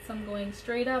we want some going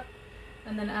straight up,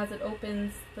 and then as it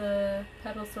opens, the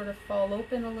petals sort of fall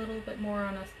open a little bit more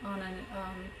on a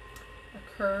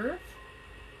curve,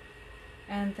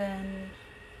 and then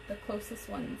the closest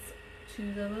ones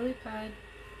to the lily pad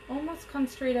almost come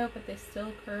straight out, but they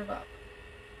still curve up.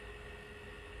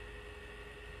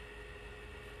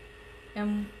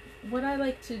 And what I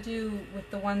like to do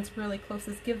with the ones really close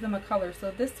is give them a color.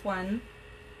 So this one,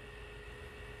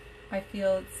 I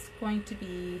feel it's going to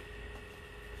be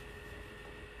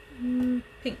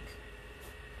pink.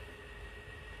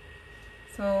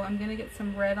 So I'm going to get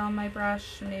some red on my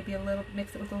brush, maybe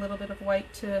mix it with a little bit of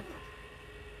white to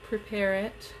prepare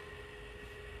it.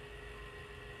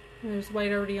 There's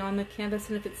white already on the canvas,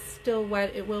 and if it's still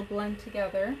wet, it will blend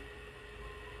together.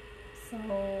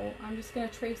 So I'm just going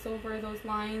to trace over those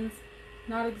lines,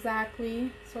 not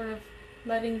exactly, sort of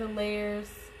letting the layers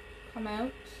come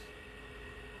out.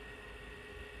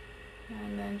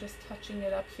 And then just touching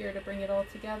it up here to bring it all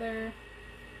together.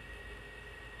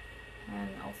 And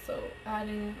also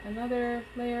adding another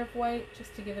layer of white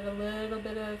just to give it a little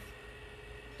bit of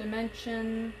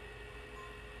dimension,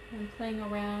 and playing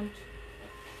around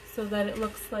so that it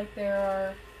looks like there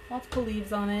are multiple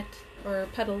leaves on it, or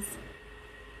petals.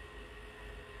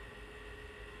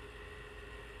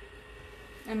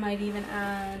 I might even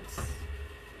add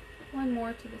one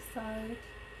more to the side.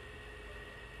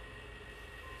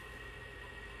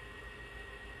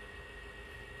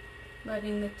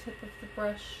 Letting the tip of the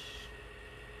brush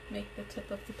make the tip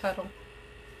of the petal.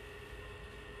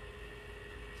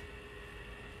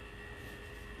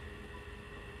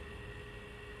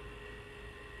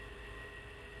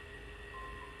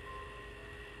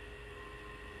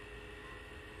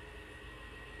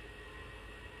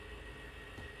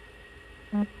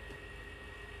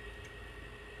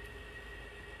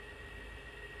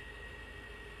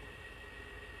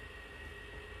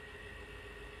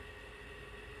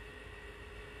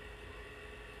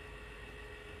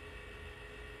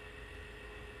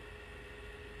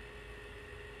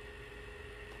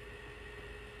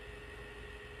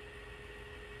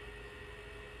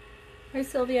 Hi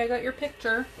Sylvia, I got your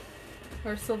picture.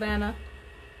 Or Sylvana.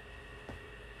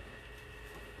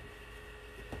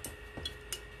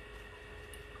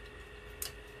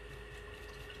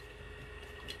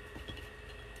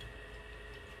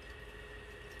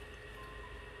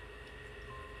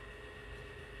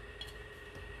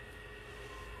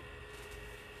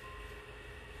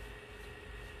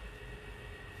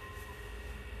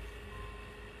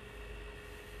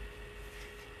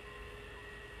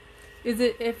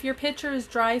 if your picture is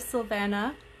dry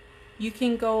Sylvana, you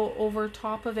can go over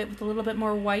top of it with a little bit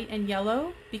more white and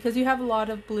yellow because you have a lot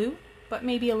of blue, but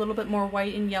maybe a little bit more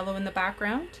white and yellow in the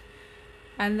background.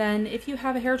 And then if you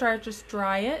have a hairdryer, just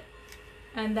dry it,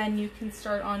 and then you can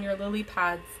start on your lily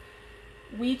pads.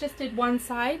 We just did one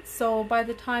side, so by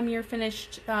the time you're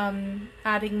finished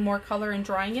adding more color and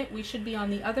drying it, we should be on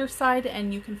the other side,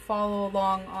 and you can follow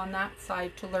along on that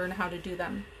side to learn how to do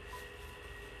them.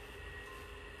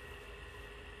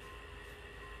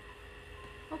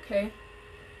 Okay,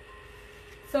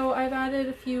 so I've added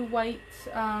a few white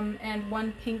and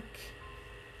one pink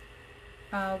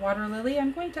water lily.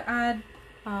 I'm going to add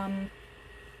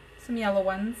some yellow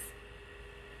ones.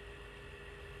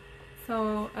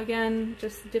 So again,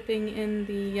 just dipping in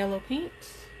the yellow paint.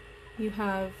 You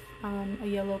have a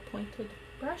yellow pointed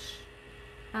brush,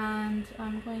 and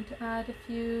I'm going to add a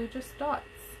few just dots.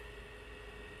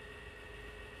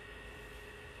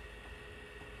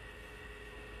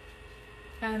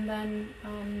 And then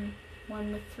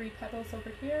one with 3 petals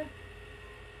over here.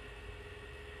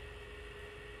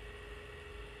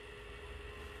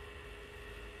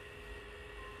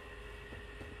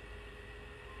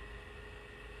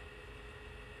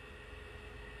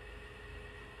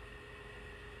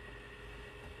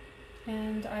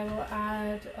 And I will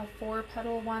add a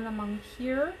 4-petal one among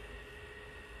here.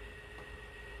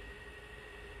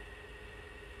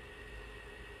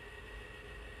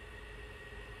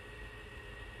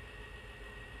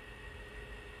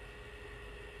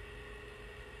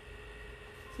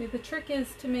 See, the trick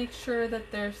is to make sure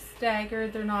that they're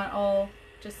staggered, they're not all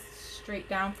just straight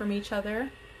down from each other.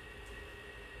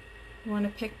 You want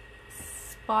to pick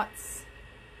spots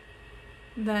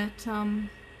that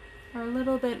are a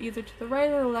little bit either to the right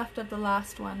or the left of the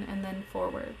last one, and then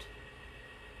forward.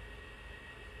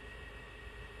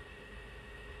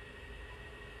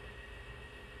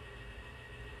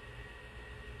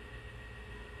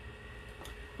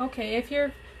 Okay,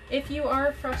 if you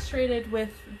are frustrated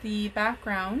with the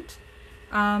background,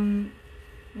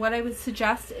 what I would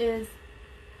suggest is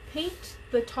paint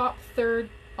the top third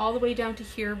all the way down to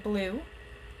here blue,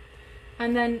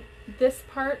 and then this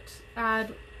part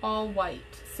add all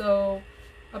white. So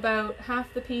about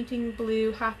half the painting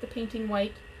blue, half the painting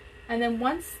white, and then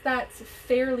once that's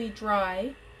fairly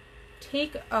dry,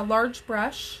 take a large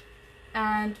brush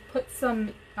and put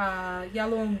some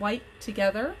yellow and white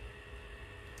together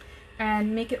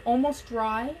and make it almost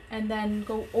dry, and then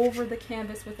go over the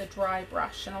canvas with a dry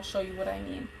brush, and I'll show you what I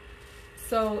mean.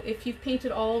 So if you've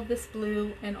painted all of this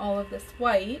blue and all of this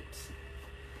white,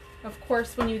 of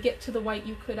course when you get to the white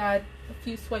you could add a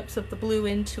few swipes of the blue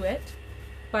into it,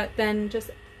 but then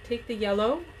just take the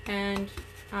yellow and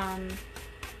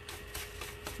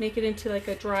make it into like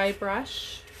a dry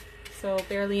brush, so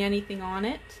barely anything on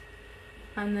it,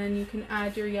 and then you can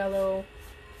add your yellow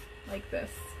like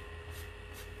this.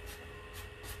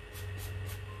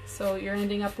 So you're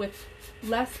ending up with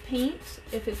less paint.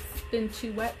 If it's been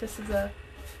too wet, this is a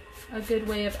good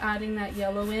way of adding that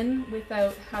yellow in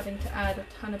without having to add a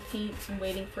ton of paint and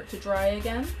waiting for it to dry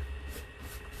again.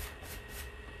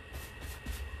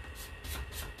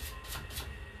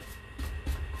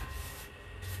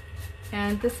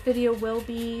 And this video will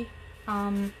be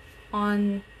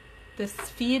on this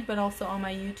feed, but also on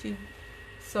my YouTube.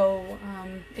 So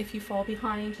if you fall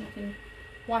behind, you can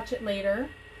watch it later.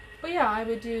 But yeah, I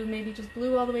would do maybe just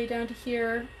blue all the way down to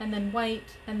here, and then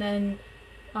white, and then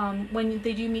when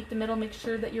they do meet the middle, make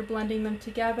sure that you're blending them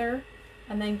together,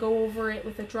 and then go over it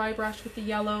with a dry brush with the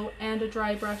yellow and a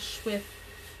dry brush with,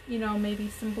 you know, maybe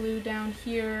some blue down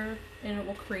here, and it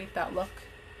will create that look.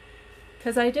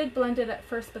 Because I did blend it at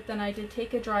first, but then I did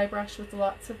take a dry brush with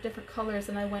lots of different colors,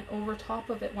 and I went over top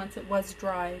of it once it was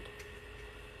dried.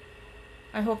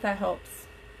 I hope that helps.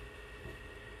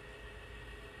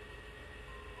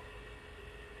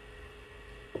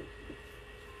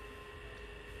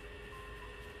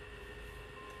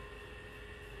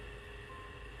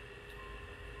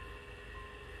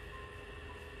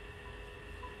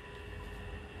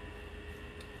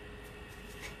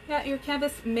 Yeah, your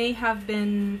canvas may have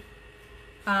been,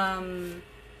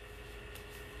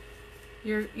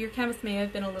 your canvas may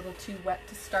have been a little too wet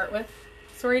to start with.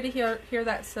 Sorry to hear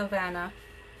that, Sylvana.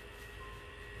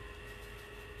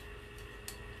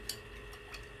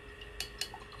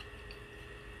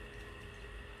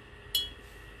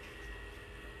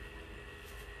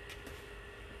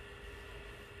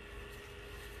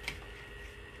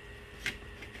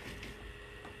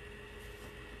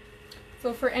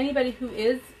 So for anybody who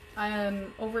is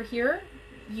over here,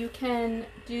 you can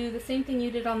do the same thing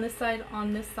you did on this side,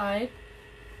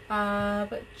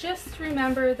 but just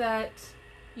remember that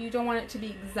You don't want it to be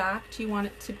exact, you want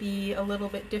it to be a little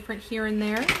bit different here and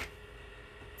there.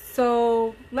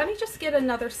 So let me just get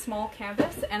another small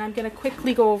canvas, and I'm going to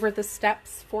quickly go over the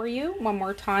steps for you one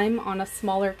more time on a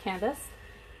smaller canvas.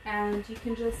 And you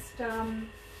can just,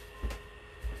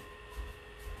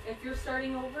 if you're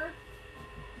starting over,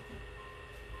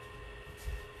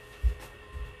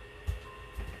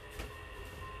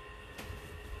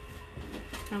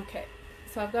 okay,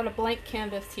 so I've got a blank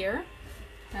canvas here,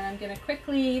 and I'm going to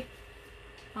quickly,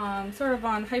 sort of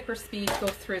on hyper speed, go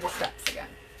through the steps again.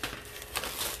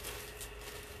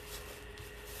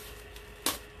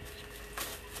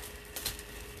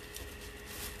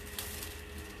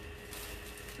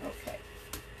 Okay,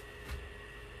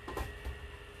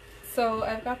 so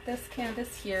I've got this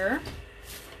canvas here,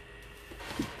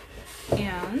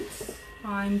 and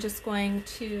I'm just going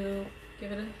to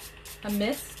give it a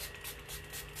mist.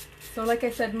 So like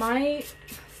I said, my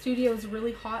studio is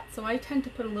really hot, so I tend to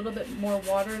put a little bit more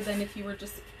water than if you were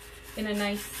just in a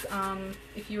nice,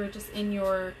 if you were just in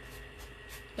your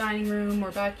dining room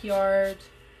or backyard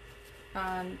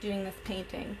doing this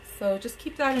painting. So just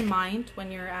keep that in mind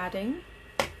when you're adding.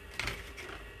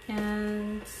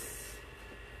 And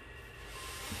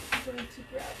I'm going to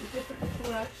grab a different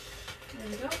brush. There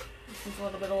we go. This is a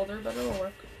little bit older, but it'll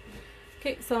work.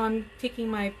 Okay, so I'm taking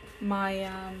my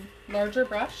larger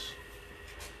brush.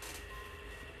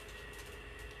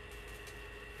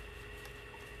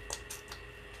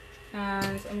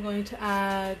 And I'm going to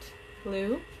add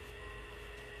blue.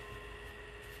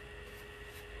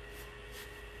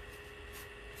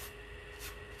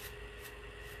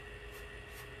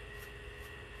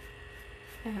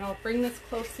 And I'll bring this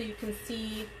close so you can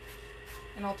see,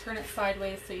 and I'll turn it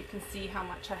sideways so you can see how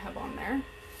much I have on there.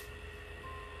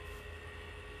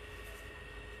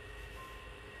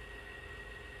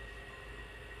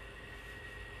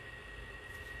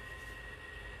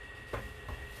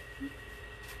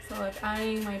 So I'm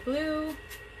adding my blue.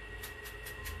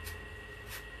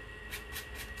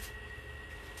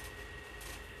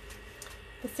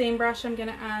 The same brush, I'm going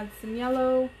to add some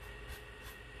yellow.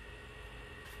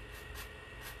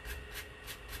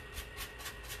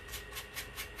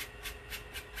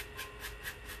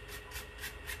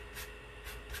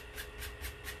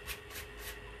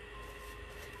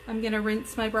 I'm going to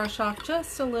rinse my brush off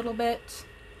just a little bit.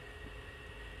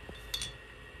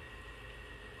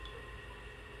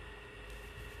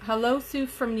 Hello, Sue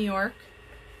from New York.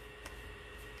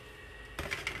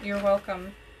 You're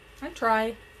welcome. I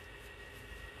try.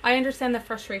 I understand the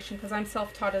frustration because I'm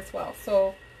self-taught as well.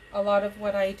 So a lot of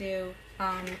what I do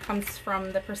comes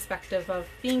from the perspective of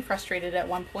being frustrated at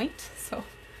one point. So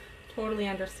totally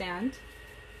understand.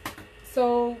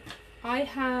 So I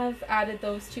have added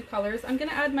those two colors. I'm going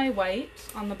to add my white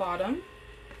on the bottom.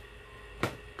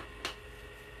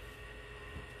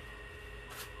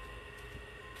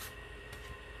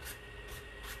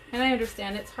 And I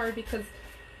understand it's hard because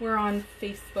we're on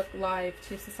Facebook Live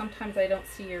too, so sometimes I don't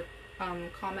see your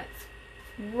comments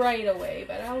right away,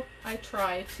 but I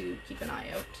try to keep an eye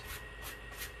out.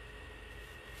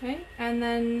 Okay, and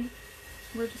then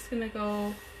we're just gonna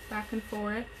go back and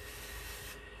forth,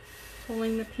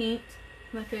 pulling the paint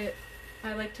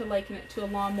I like to liken it to a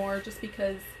lawnmower, just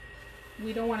because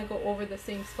we don't want to go over the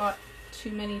same spot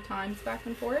too many times back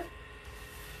and forth,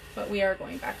 but we are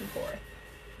going back and forth.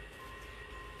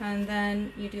 And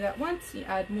then you do that once, you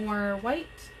add more white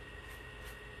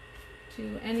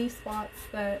to any spots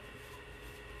that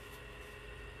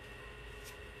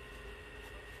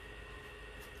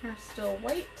are still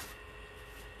white.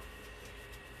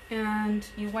 And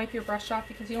you wipe your brush off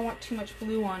because you don't want too much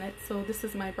blue on it. So this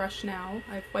is my brush now.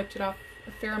 I've wiped it off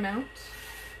a fair amount.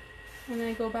 And then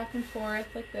I go back and forth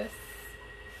like this.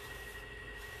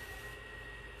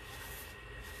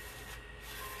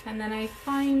 And then I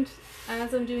find,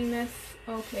 as I'm doing this,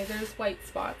 okay, there's white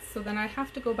spots. So then I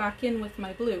have to go back in with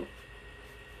my blue.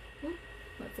 Ooh,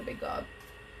 that's a big gob.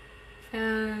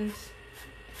 And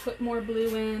put more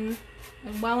blue in.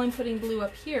 And while I'm putting blue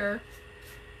up here,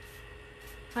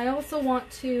 I also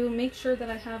want to make sure that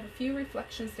I have a few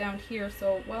reflections down here.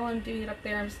 So while I'm doing it up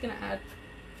there, I'm just going to add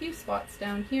a few spots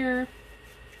down here.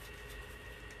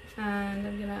 And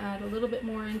I'm going to add a little bit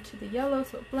more into the yellow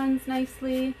so it blends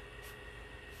nicely.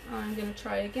 I'm going to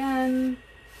try again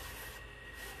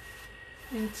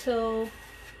until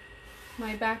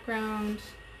my background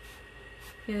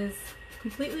is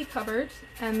completely covered,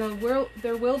 and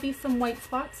there will be some white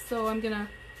spots, so I'm going to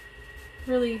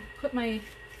really put my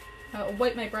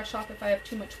wipe my brush off if I have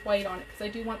too much white on it, because I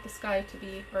do want the sky to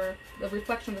be, or the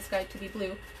reflection of the sky to be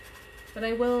blue, but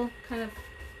I will kind of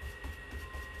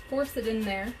force it in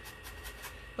there.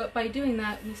 But by doing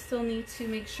that, we still need to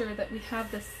make sure that we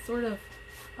have this sort of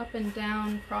up and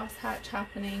down crosshatch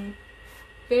happening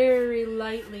very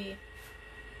lightly,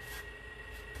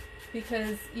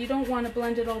 because you don't want to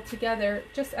blend it all together.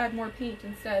 Just add more paint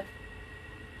instead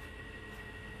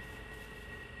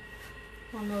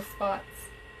on those spots.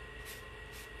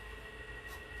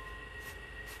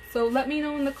 So let me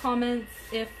know in the comments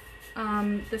if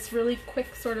this really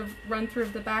quick sort of run through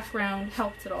of the background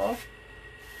helped at all.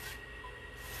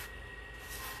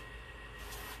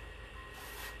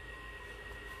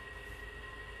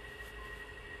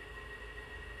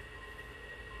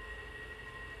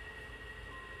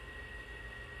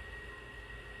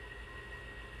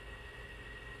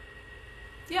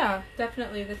 Yeah,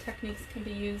 definitely the techniques can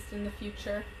be used in the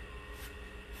future.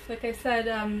 Like I said,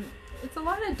 it's a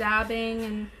lot of dabbing,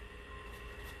 and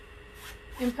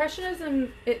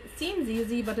Impressionism, it seems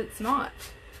easy, but it's not.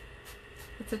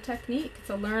 It's a technique. It's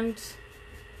a learned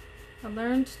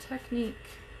technique.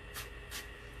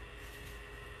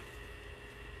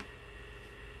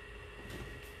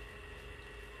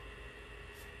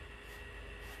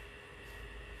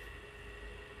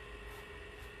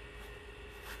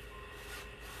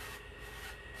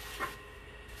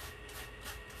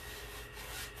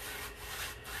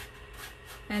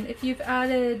 And if you've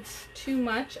added too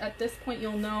much, at this point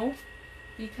you'll know,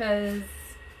 because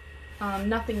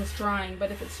nothing's drying.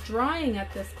 But if it's drying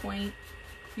at this point,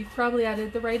 you've probably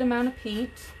added the right amount of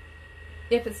paint.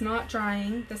 If it's not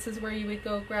drying, this is where you would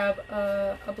go grab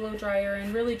a blow dryer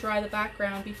and really dry the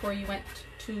background before you went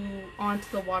onto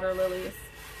the water lilies.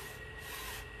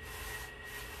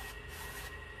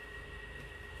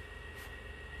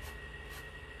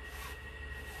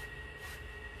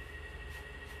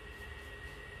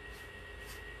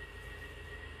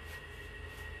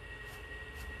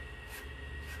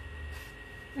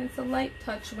 And it's a light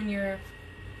touch when you're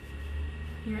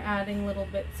adding little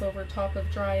bits over top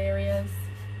of dry areas.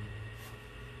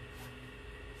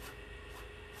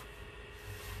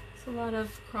 It's a lot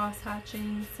of cross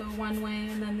hatching, so one way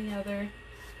and then the other.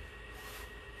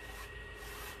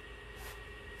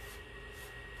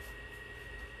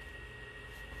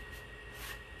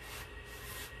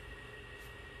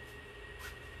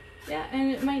 Yeah,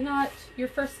 and it might not, your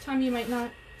first time you might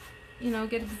not,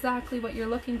 get exactly what you're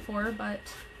looking for, but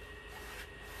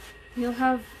you'll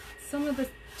have some of the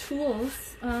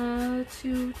tools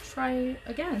to try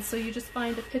again. So you just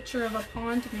find a picture of a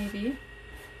pond maybe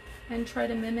and try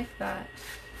to mimic that.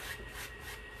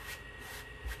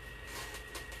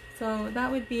 So that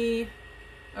would be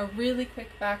a really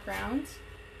quick background.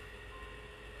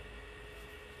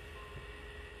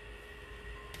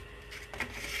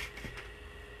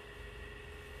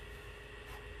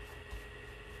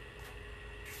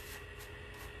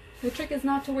 The trick is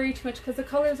not to worry too much, because the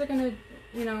colors are going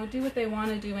to, do what they want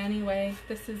to do anyway.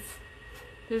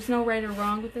 There's no right or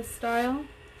wrong with this style,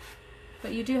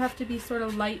 but you do have to be sort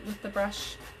of light with the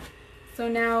brush. So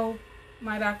now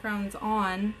my background's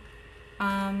on,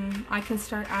 I can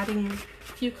start adding a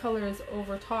few colors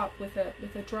over top with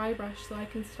a dry brush, so I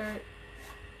can start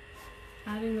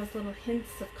adding those little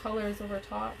hints of colors over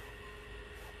top,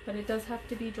 but it does have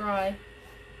to be dry.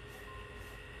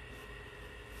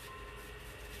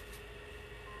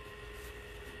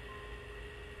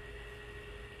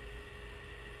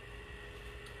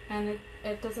 And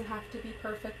it doesn't have to be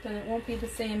perfect, and it won't be the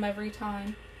same every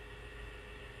time.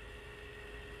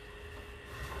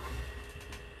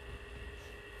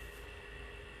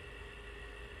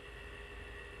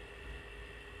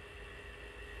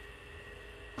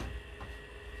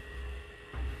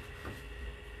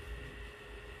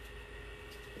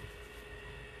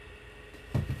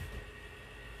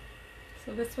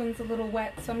 So this one's a little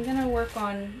wet, so I'm going to work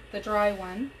on the dry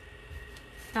one.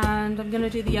 And I'm going to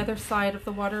do the other side of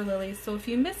the water lilies. So if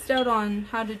you missed out on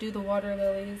how to do the water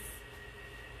lilies,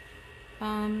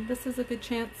 this is a good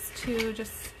chance to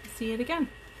just see it again.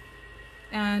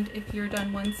 And if you're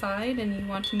done one side and you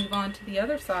want to move on to the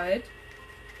other side,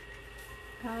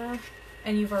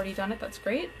 and you've already done it, that's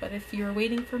great. But if you're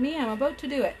waiting for me, I'm about to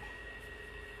do it.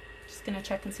 Just going to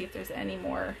check and see if there's any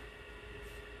more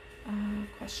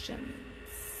questions.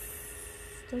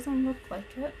 Doesn't look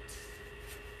like it.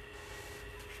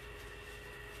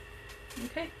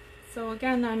 Okay, so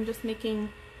again, I'm just making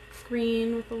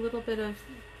green with a little bit of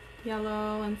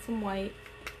yellow and some white.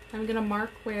 I'm going to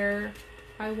mark where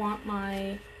I want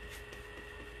my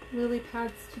lily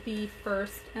pads to be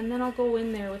first, and then I'll go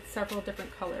in there with several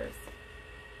different colors.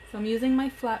 So I'm using my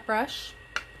flat brush.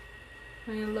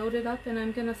 I'm going to load it up, and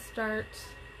I'm going to start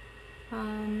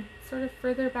sort of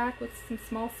further back with some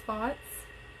small spots.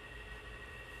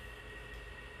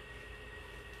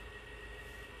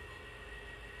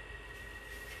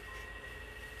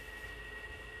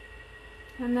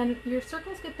 And then your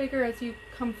circles get bigger as you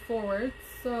come forward,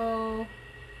 so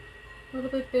a little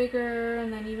bit bigger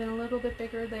and then even a little bit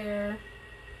bigger there.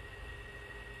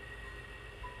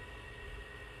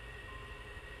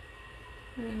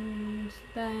 And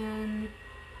then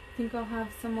I think I'll have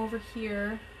some over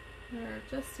here. They're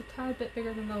just a tad bit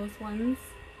bigger than those ones.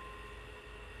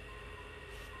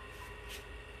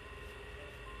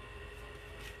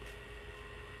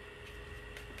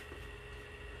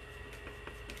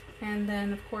 And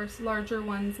then of course larger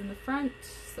ones in the front,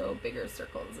 so bigger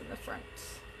circles in the front.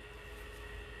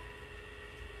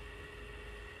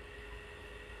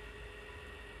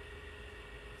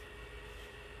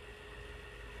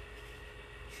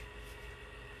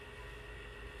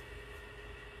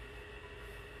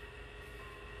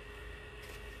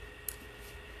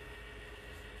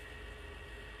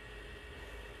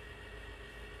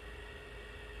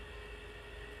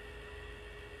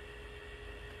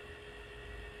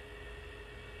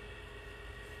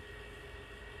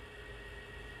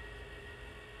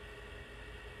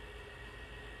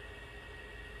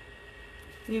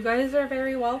 You guys are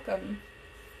very welcome.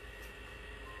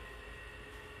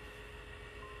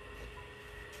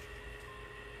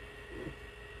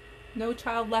 No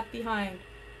child left behind.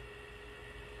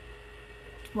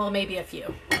 Well, maybe a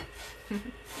few. But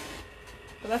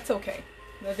that's okay.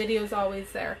 The video's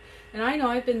always there. And I know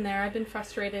I've been there. I've been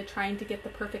frustrated trying to get the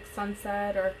perfect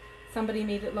sunset, or somebody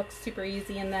made it look super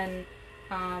easy, and then,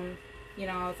 you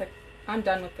know, I was like, I'm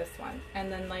done with this one.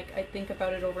 And then like I'd think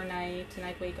about it overnight and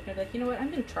I'd wake up and I'd be like, you know what,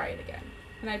 I'm gonna try it again.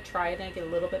 And I'd try it and I'd get a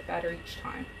little bit better each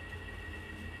time.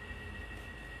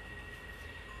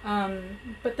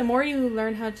 But the more you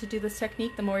learn how to do this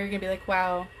technique, the more you're gonna be like,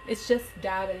 wow, it's just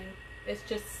dabbing. It's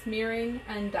just smearing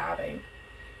and dabbing.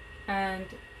 And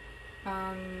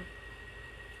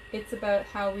it's about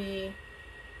how we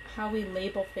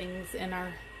label things in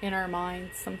our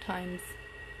minds sometimes.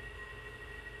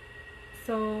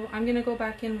 So I'm going to go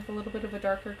back in with a little bit of a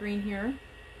darker green here,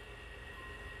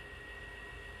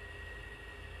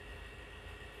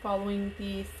 following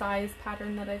the size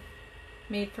pattern that I've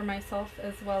made for myself,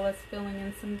 as well as filling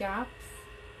in some gaps.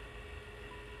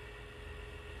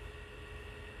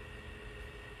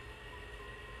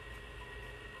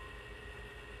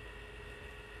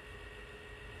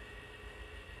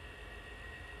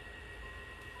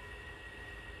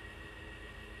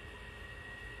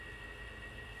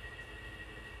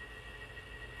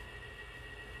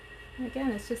 And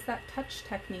again, it's just that touch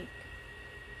technique.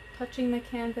 Touching the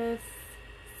canvas,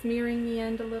 smearing the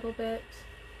end a little bit.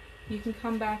 You can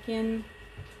come back in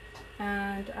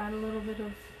and add a little bit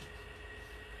of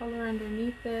color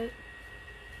underneath it.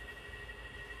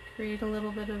 Create a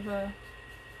little bit of a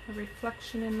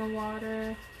reflection in the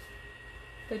water.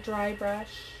 The dry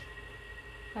brush.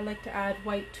 I like to add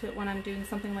white to it when I'm doing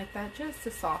something like that, just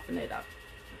to soften it up.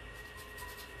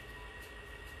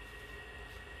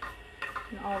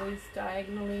 And always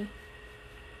diagonally.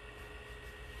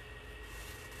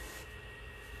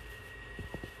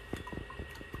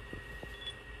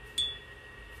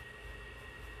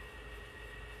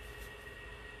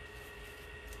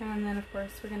 And then of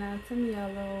course we're going to add some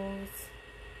yellows.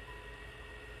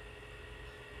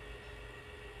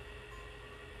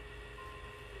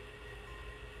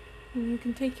 And you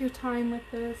can take your time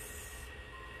with this.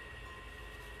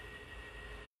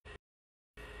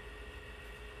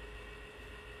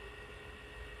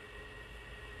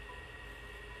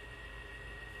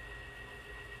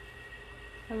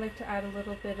 I like to add a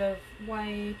little bit of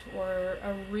white, or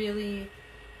a really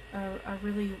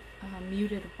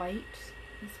muted white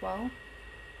as well.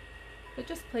 But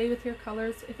just play with your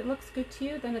colors. If it looks good to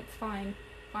you, then it's fine.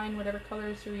 Find whatever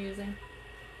colors you're using.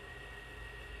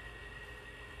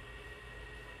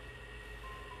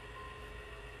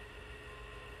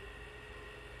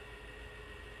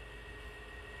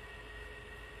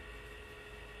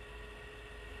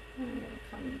 I'm going to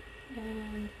come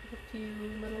and put a few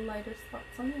little lighter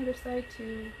spots on the other side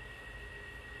too.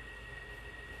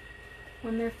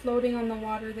 When they're floating on the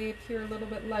water, they appear a little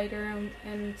bit lighter,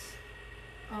 and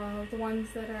the ones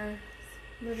that are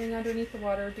living underneath the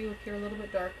water do appear a little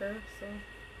bit darker. So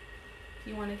if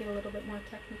you want to get a little bit more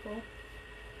technical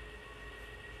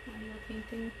on your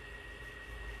painting.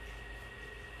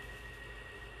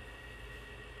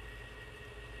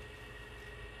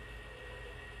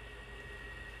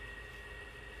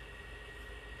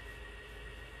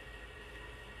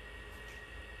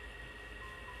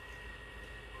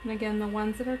 And again, the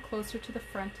ones that are closer to the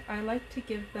front, I like to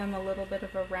give them a little bit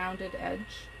of a rounded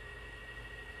edge,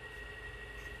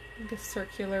 like a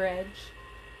circular edge.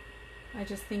 I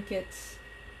just think it's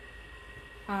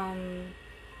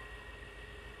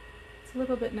It's a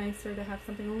little bit nicer to have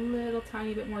something a little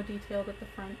tiny bit more detailed at the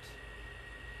front.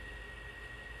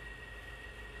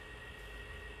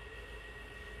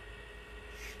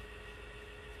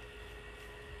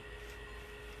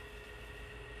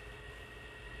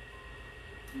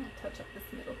 I'll touch up this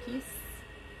middle piece.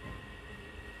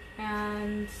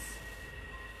 And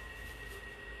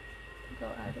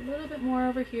I'll add a little bit more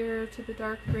over here to the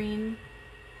dark green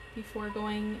before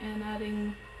going and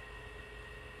adding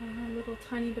a little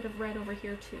tiny bit of red over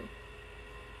here too.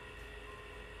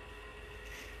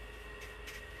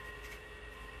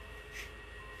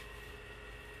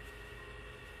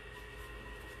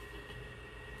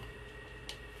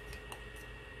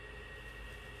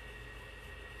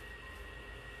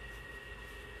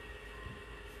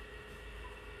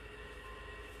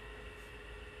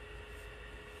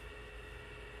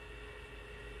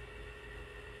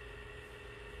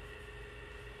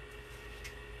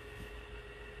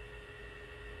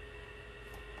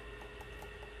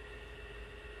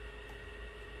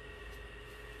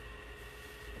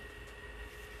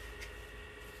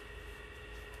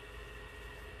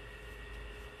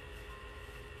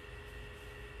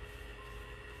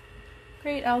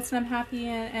 Great, Allison, I'm happy,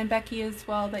 and Becky as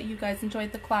well, that you guys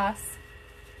enjoyed the class.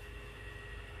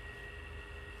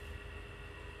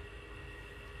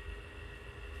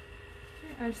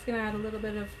 Okay, I'm just going to add a little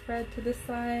bit of red to this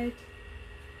side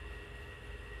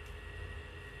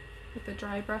with the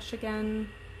dry brush again.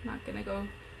 Not going to go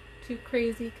too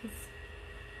crazy because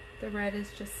the red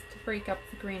is just to break up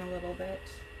the green a little bit.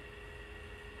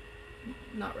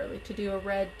 Not really to do a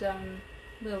red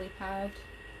lily pad.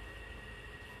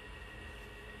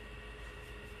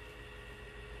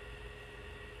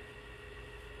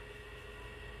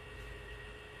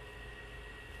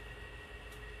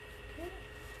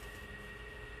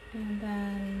 And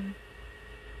then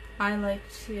I like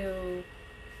to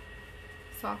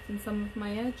soften some of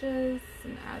my edges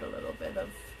and add a little bit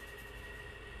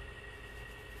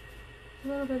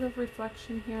of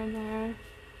reflection here and there.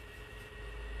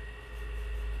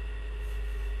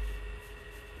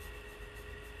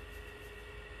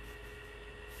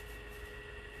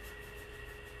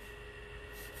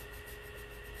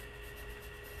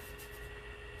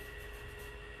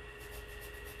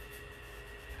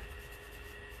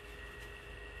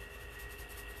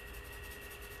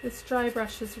 This dry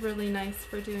brush is really nice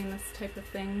for doing this type of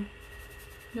thing.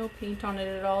 No paint on it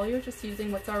at all. You're just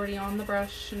using what's already on the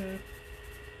brush and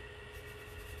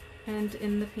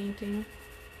in the painting.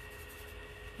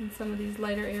 In some of these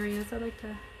lighter areas, I like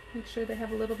to make sure they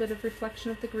have a little bit of reflection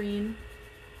of the green.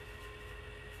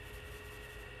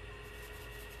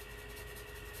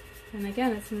 And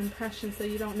again, it's an impression, so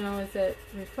you don't know, is it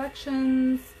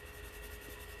reflections?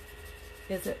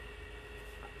 Is it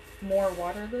more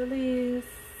water lilies?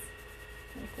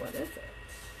 Like, what is it?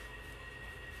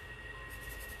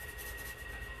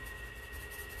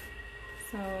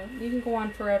 So you can go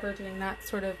on forever doing that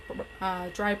sort of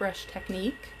dry brush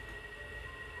technique.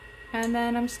 And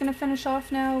then I'm just going to finish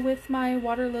off now with my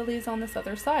water lilies on this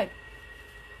other side.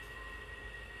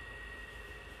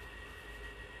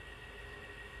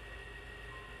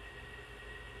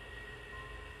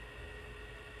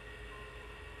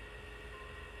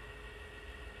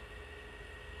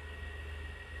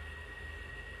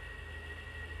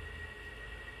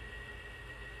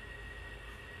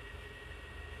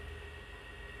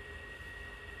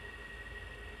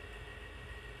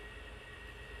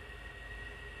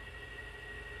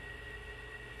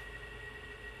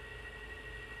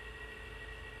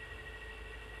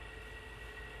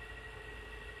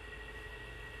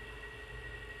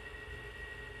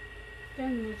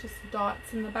 Again, there's just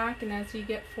dots in the back, and as you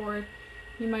get forward,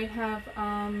 you might have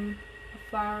a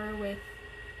flower with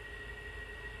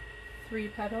 3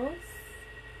 petals,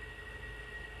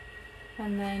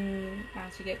 and then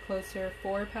as you get closer,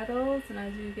 4 petals, and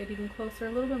as you get even closer,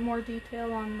 a little bit more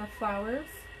detail on the flowers.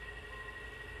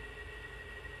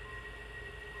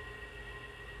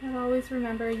 And always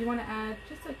remember, you want to add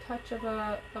just a touch of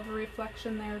a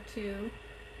reflection there too.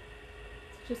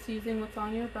 It's just using what's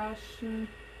on your brush and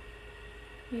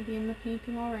maybe in the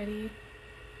painting already.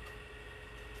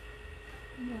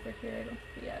 And over here, I don't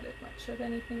think we added much of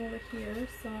anything over here,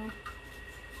 so I'm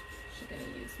just going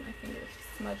to use my finger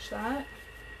to smudge that.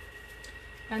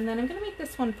 And then I'm going to make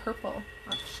this one purple,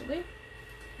 actually.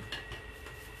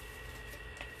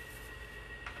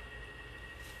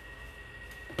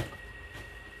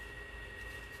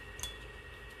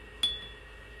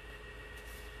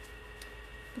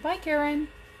 Goodbye, Karen.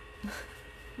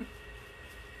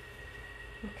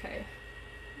 Okay,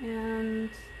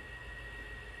 and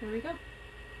there we go.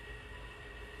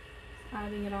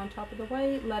 adding it on top of the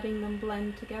white, letting them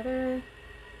blend together.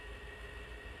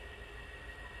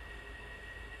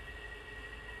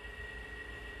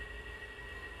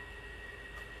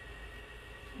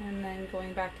 And then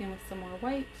going back in with some more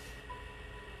white.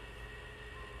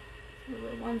 So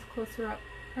the ones closer up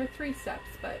are 3 steps,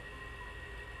 but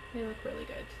they look really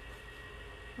good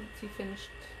once you finished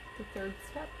the 3rd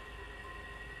step.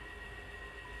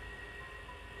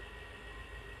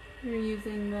 You're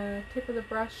using the tip of the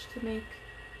brush to make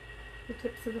the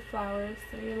tips of the flowers,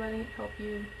 so you're letting it help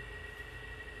you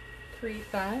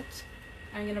create that.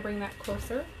 I'm going to bring that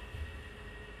closer.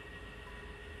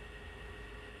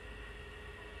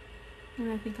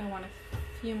 And I think I want a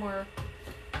few more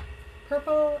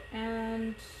purple,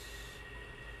 and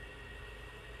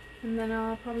then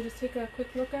I'll probably just take a quick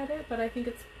look at it, but I think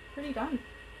it's pretty done.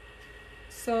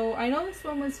 So I know this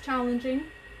one was challenging,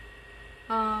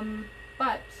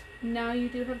 but now you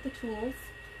do have the tools.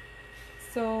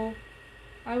 So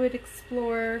I would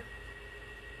explore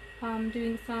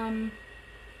doing some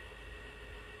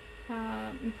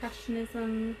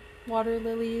Impressionism water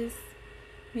lilies,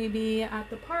 maybe at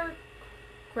the park.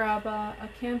 Grab a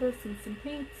canvas and some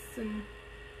paints and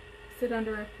sit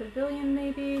under a pavilion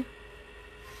maybe.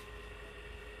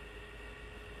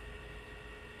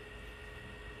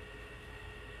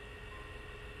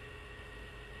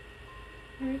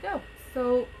 There we go.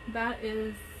 So that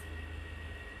is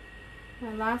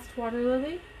my last water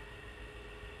lily,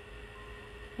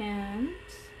 and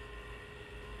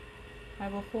I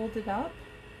will hold it up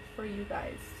for you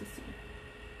guys to see.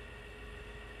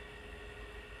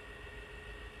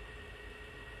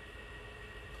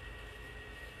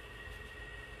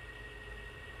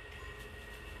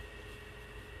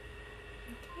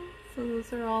 So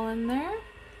those are all in there.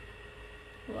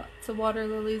 Lots of water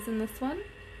lilies in this one.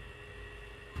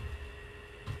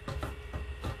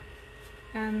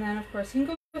 And then of course you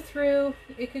can go through,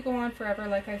 it could go on forever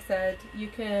like I said. You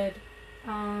could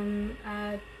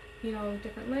add, you know,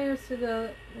 different layers to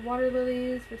the water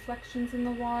lilies, reflections in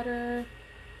the water.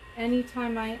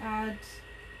 Anytime I add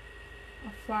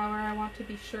a flower, I want to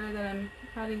be sure that I'm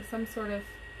adding some sort of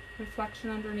reflection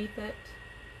underneath it.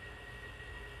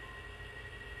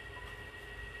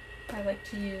 I like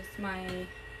to use my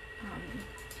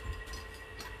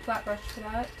flat brush for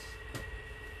that.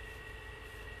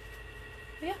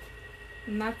 Yeah,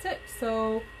 and that's it.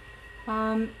 So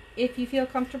if you feel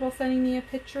comfortable sending me a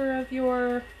picture of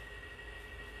your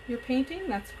painting,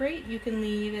 that's great. You can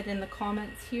leave it in the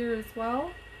comments here as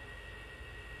well.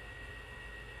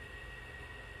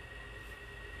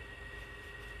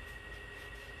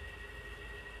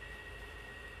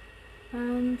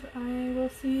 And I will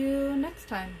see you next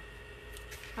time.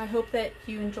 I hope that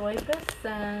you enjoyed this,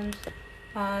 and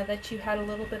that you had a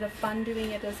little bit of fun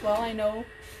doing it as well. I know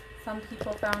some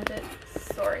people found it,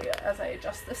 sorry as I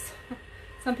adjust this,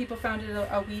 some people found it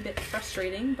a wee bit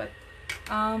frustrating, but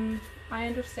I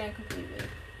understand completely.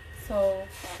 So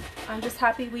I'm just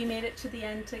happy we made it to the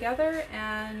end together,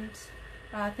 and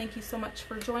thank you so much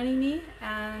for joining me,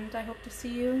 and I hope to see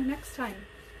you next time.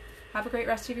 Have a great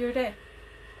rest of your day.